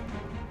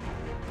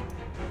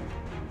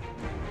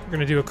 We're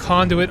gonna do a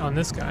conduit on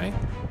this guy.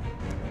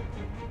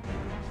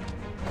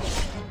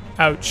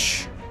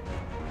 Ouch.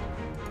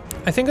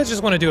 I think I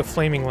just want to do a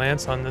flaming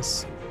lance on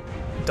this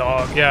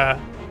dog. Yeah,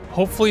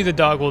 hopefully the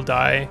dog will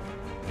die.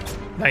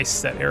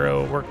 Nice, that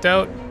arrow worked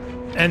out.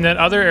 And that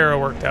other arrow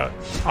worked out.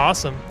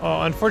 Awesome.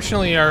 Oh,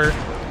 unfortunately our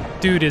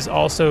dude is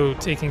also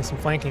taking some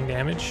flanking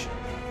damage.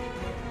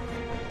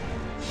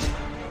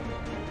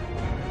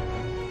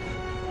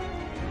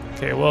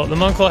 Okay, well, the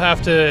monk will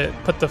have to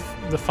put the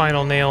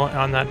final nail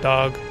on that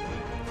dog.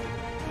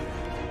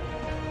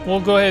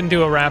 We'll go ahead and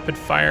do a rapid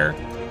fire.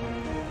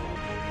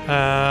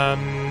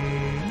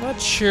 Not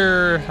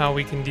sure how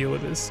we can deal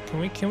with this.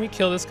 Can we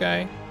kill this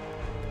guy?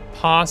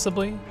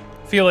 Possibly.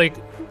 Feel like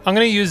I'm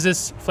gonna use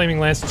this flaming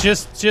lance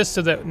just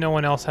so that no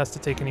one else has to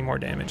take any more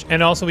damage,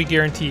 and also we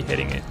guarantee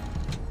hitting it.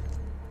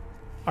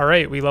 All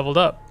right, we leveled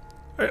up.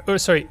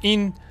 Sorry,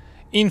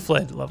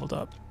 Infled leveled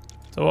up.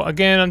 So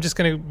again, I'm just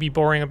going to be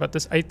boring about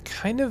this. I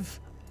kind of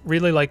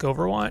really like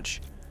Overwatch.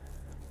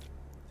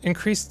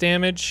 Increase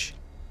damage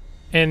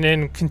and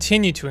then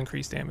continue to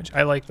increase damage.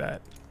 I like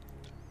that.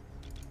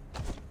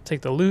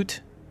 Take the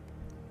loot.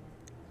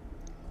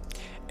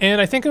 And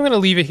I think I'm going to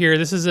leave it here.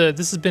 This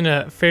has been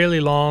a fairly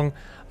long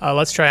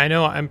Let's Try. I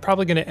know I'm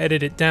probably going to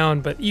edit it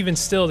down, but even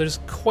still, there's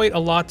quite a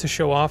lot to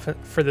show off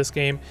for this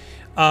game.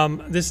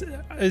 This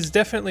is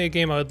definitely a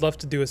game I would love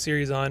to do a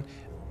series on.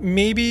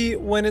 Maybe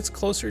when it's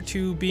closer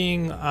to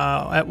being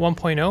at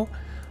 1.0,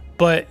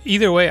 but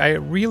either way, I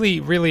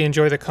really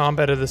enjoy the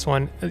combat of this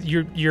one.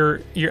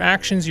 Your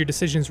actions, your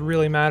decisions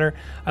really matter.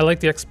 I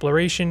like the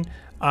exploration,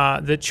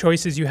 the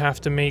choices you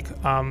have to make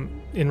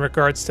in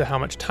regards to how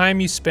much time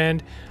you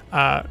spend,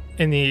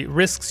 and the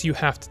risks you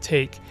have to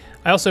take.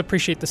 I also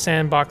appreciate the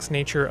sandbox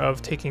nature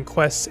of taking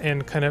quests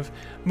and kind of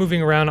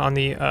moving around on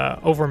the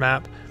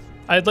overmap.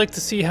 I'd like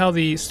to see how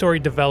the story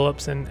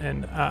develops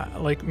and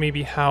like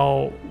maybe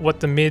what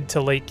the mid to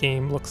late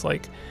game looks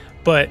like.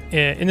 But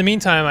in the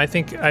meantime, I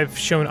think I've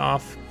shown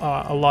off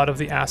a lot of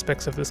the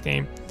aspects of this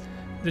game.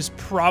 There's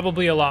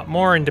probably a lot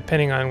more, and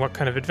depending on what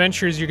kind of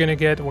adventures you're going to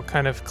get, what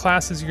kind of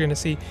classes you're going to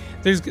see,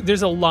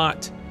 there's a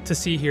lot to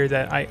see here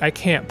that I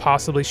can't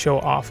possibly show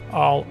off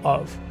all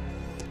of.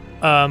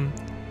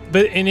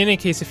 But in any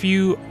case, if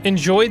you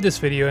enjoyed this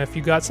video, if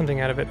you got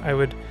something out of it, I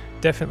would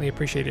definitely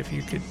appreciate it if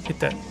you could hit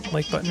that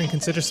like button and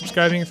consider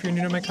subscribing if you're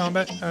new to my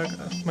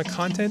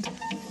content.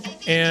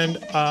 And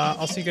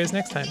I'll see you guys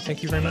next time.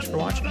 Thank you very much for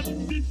watching.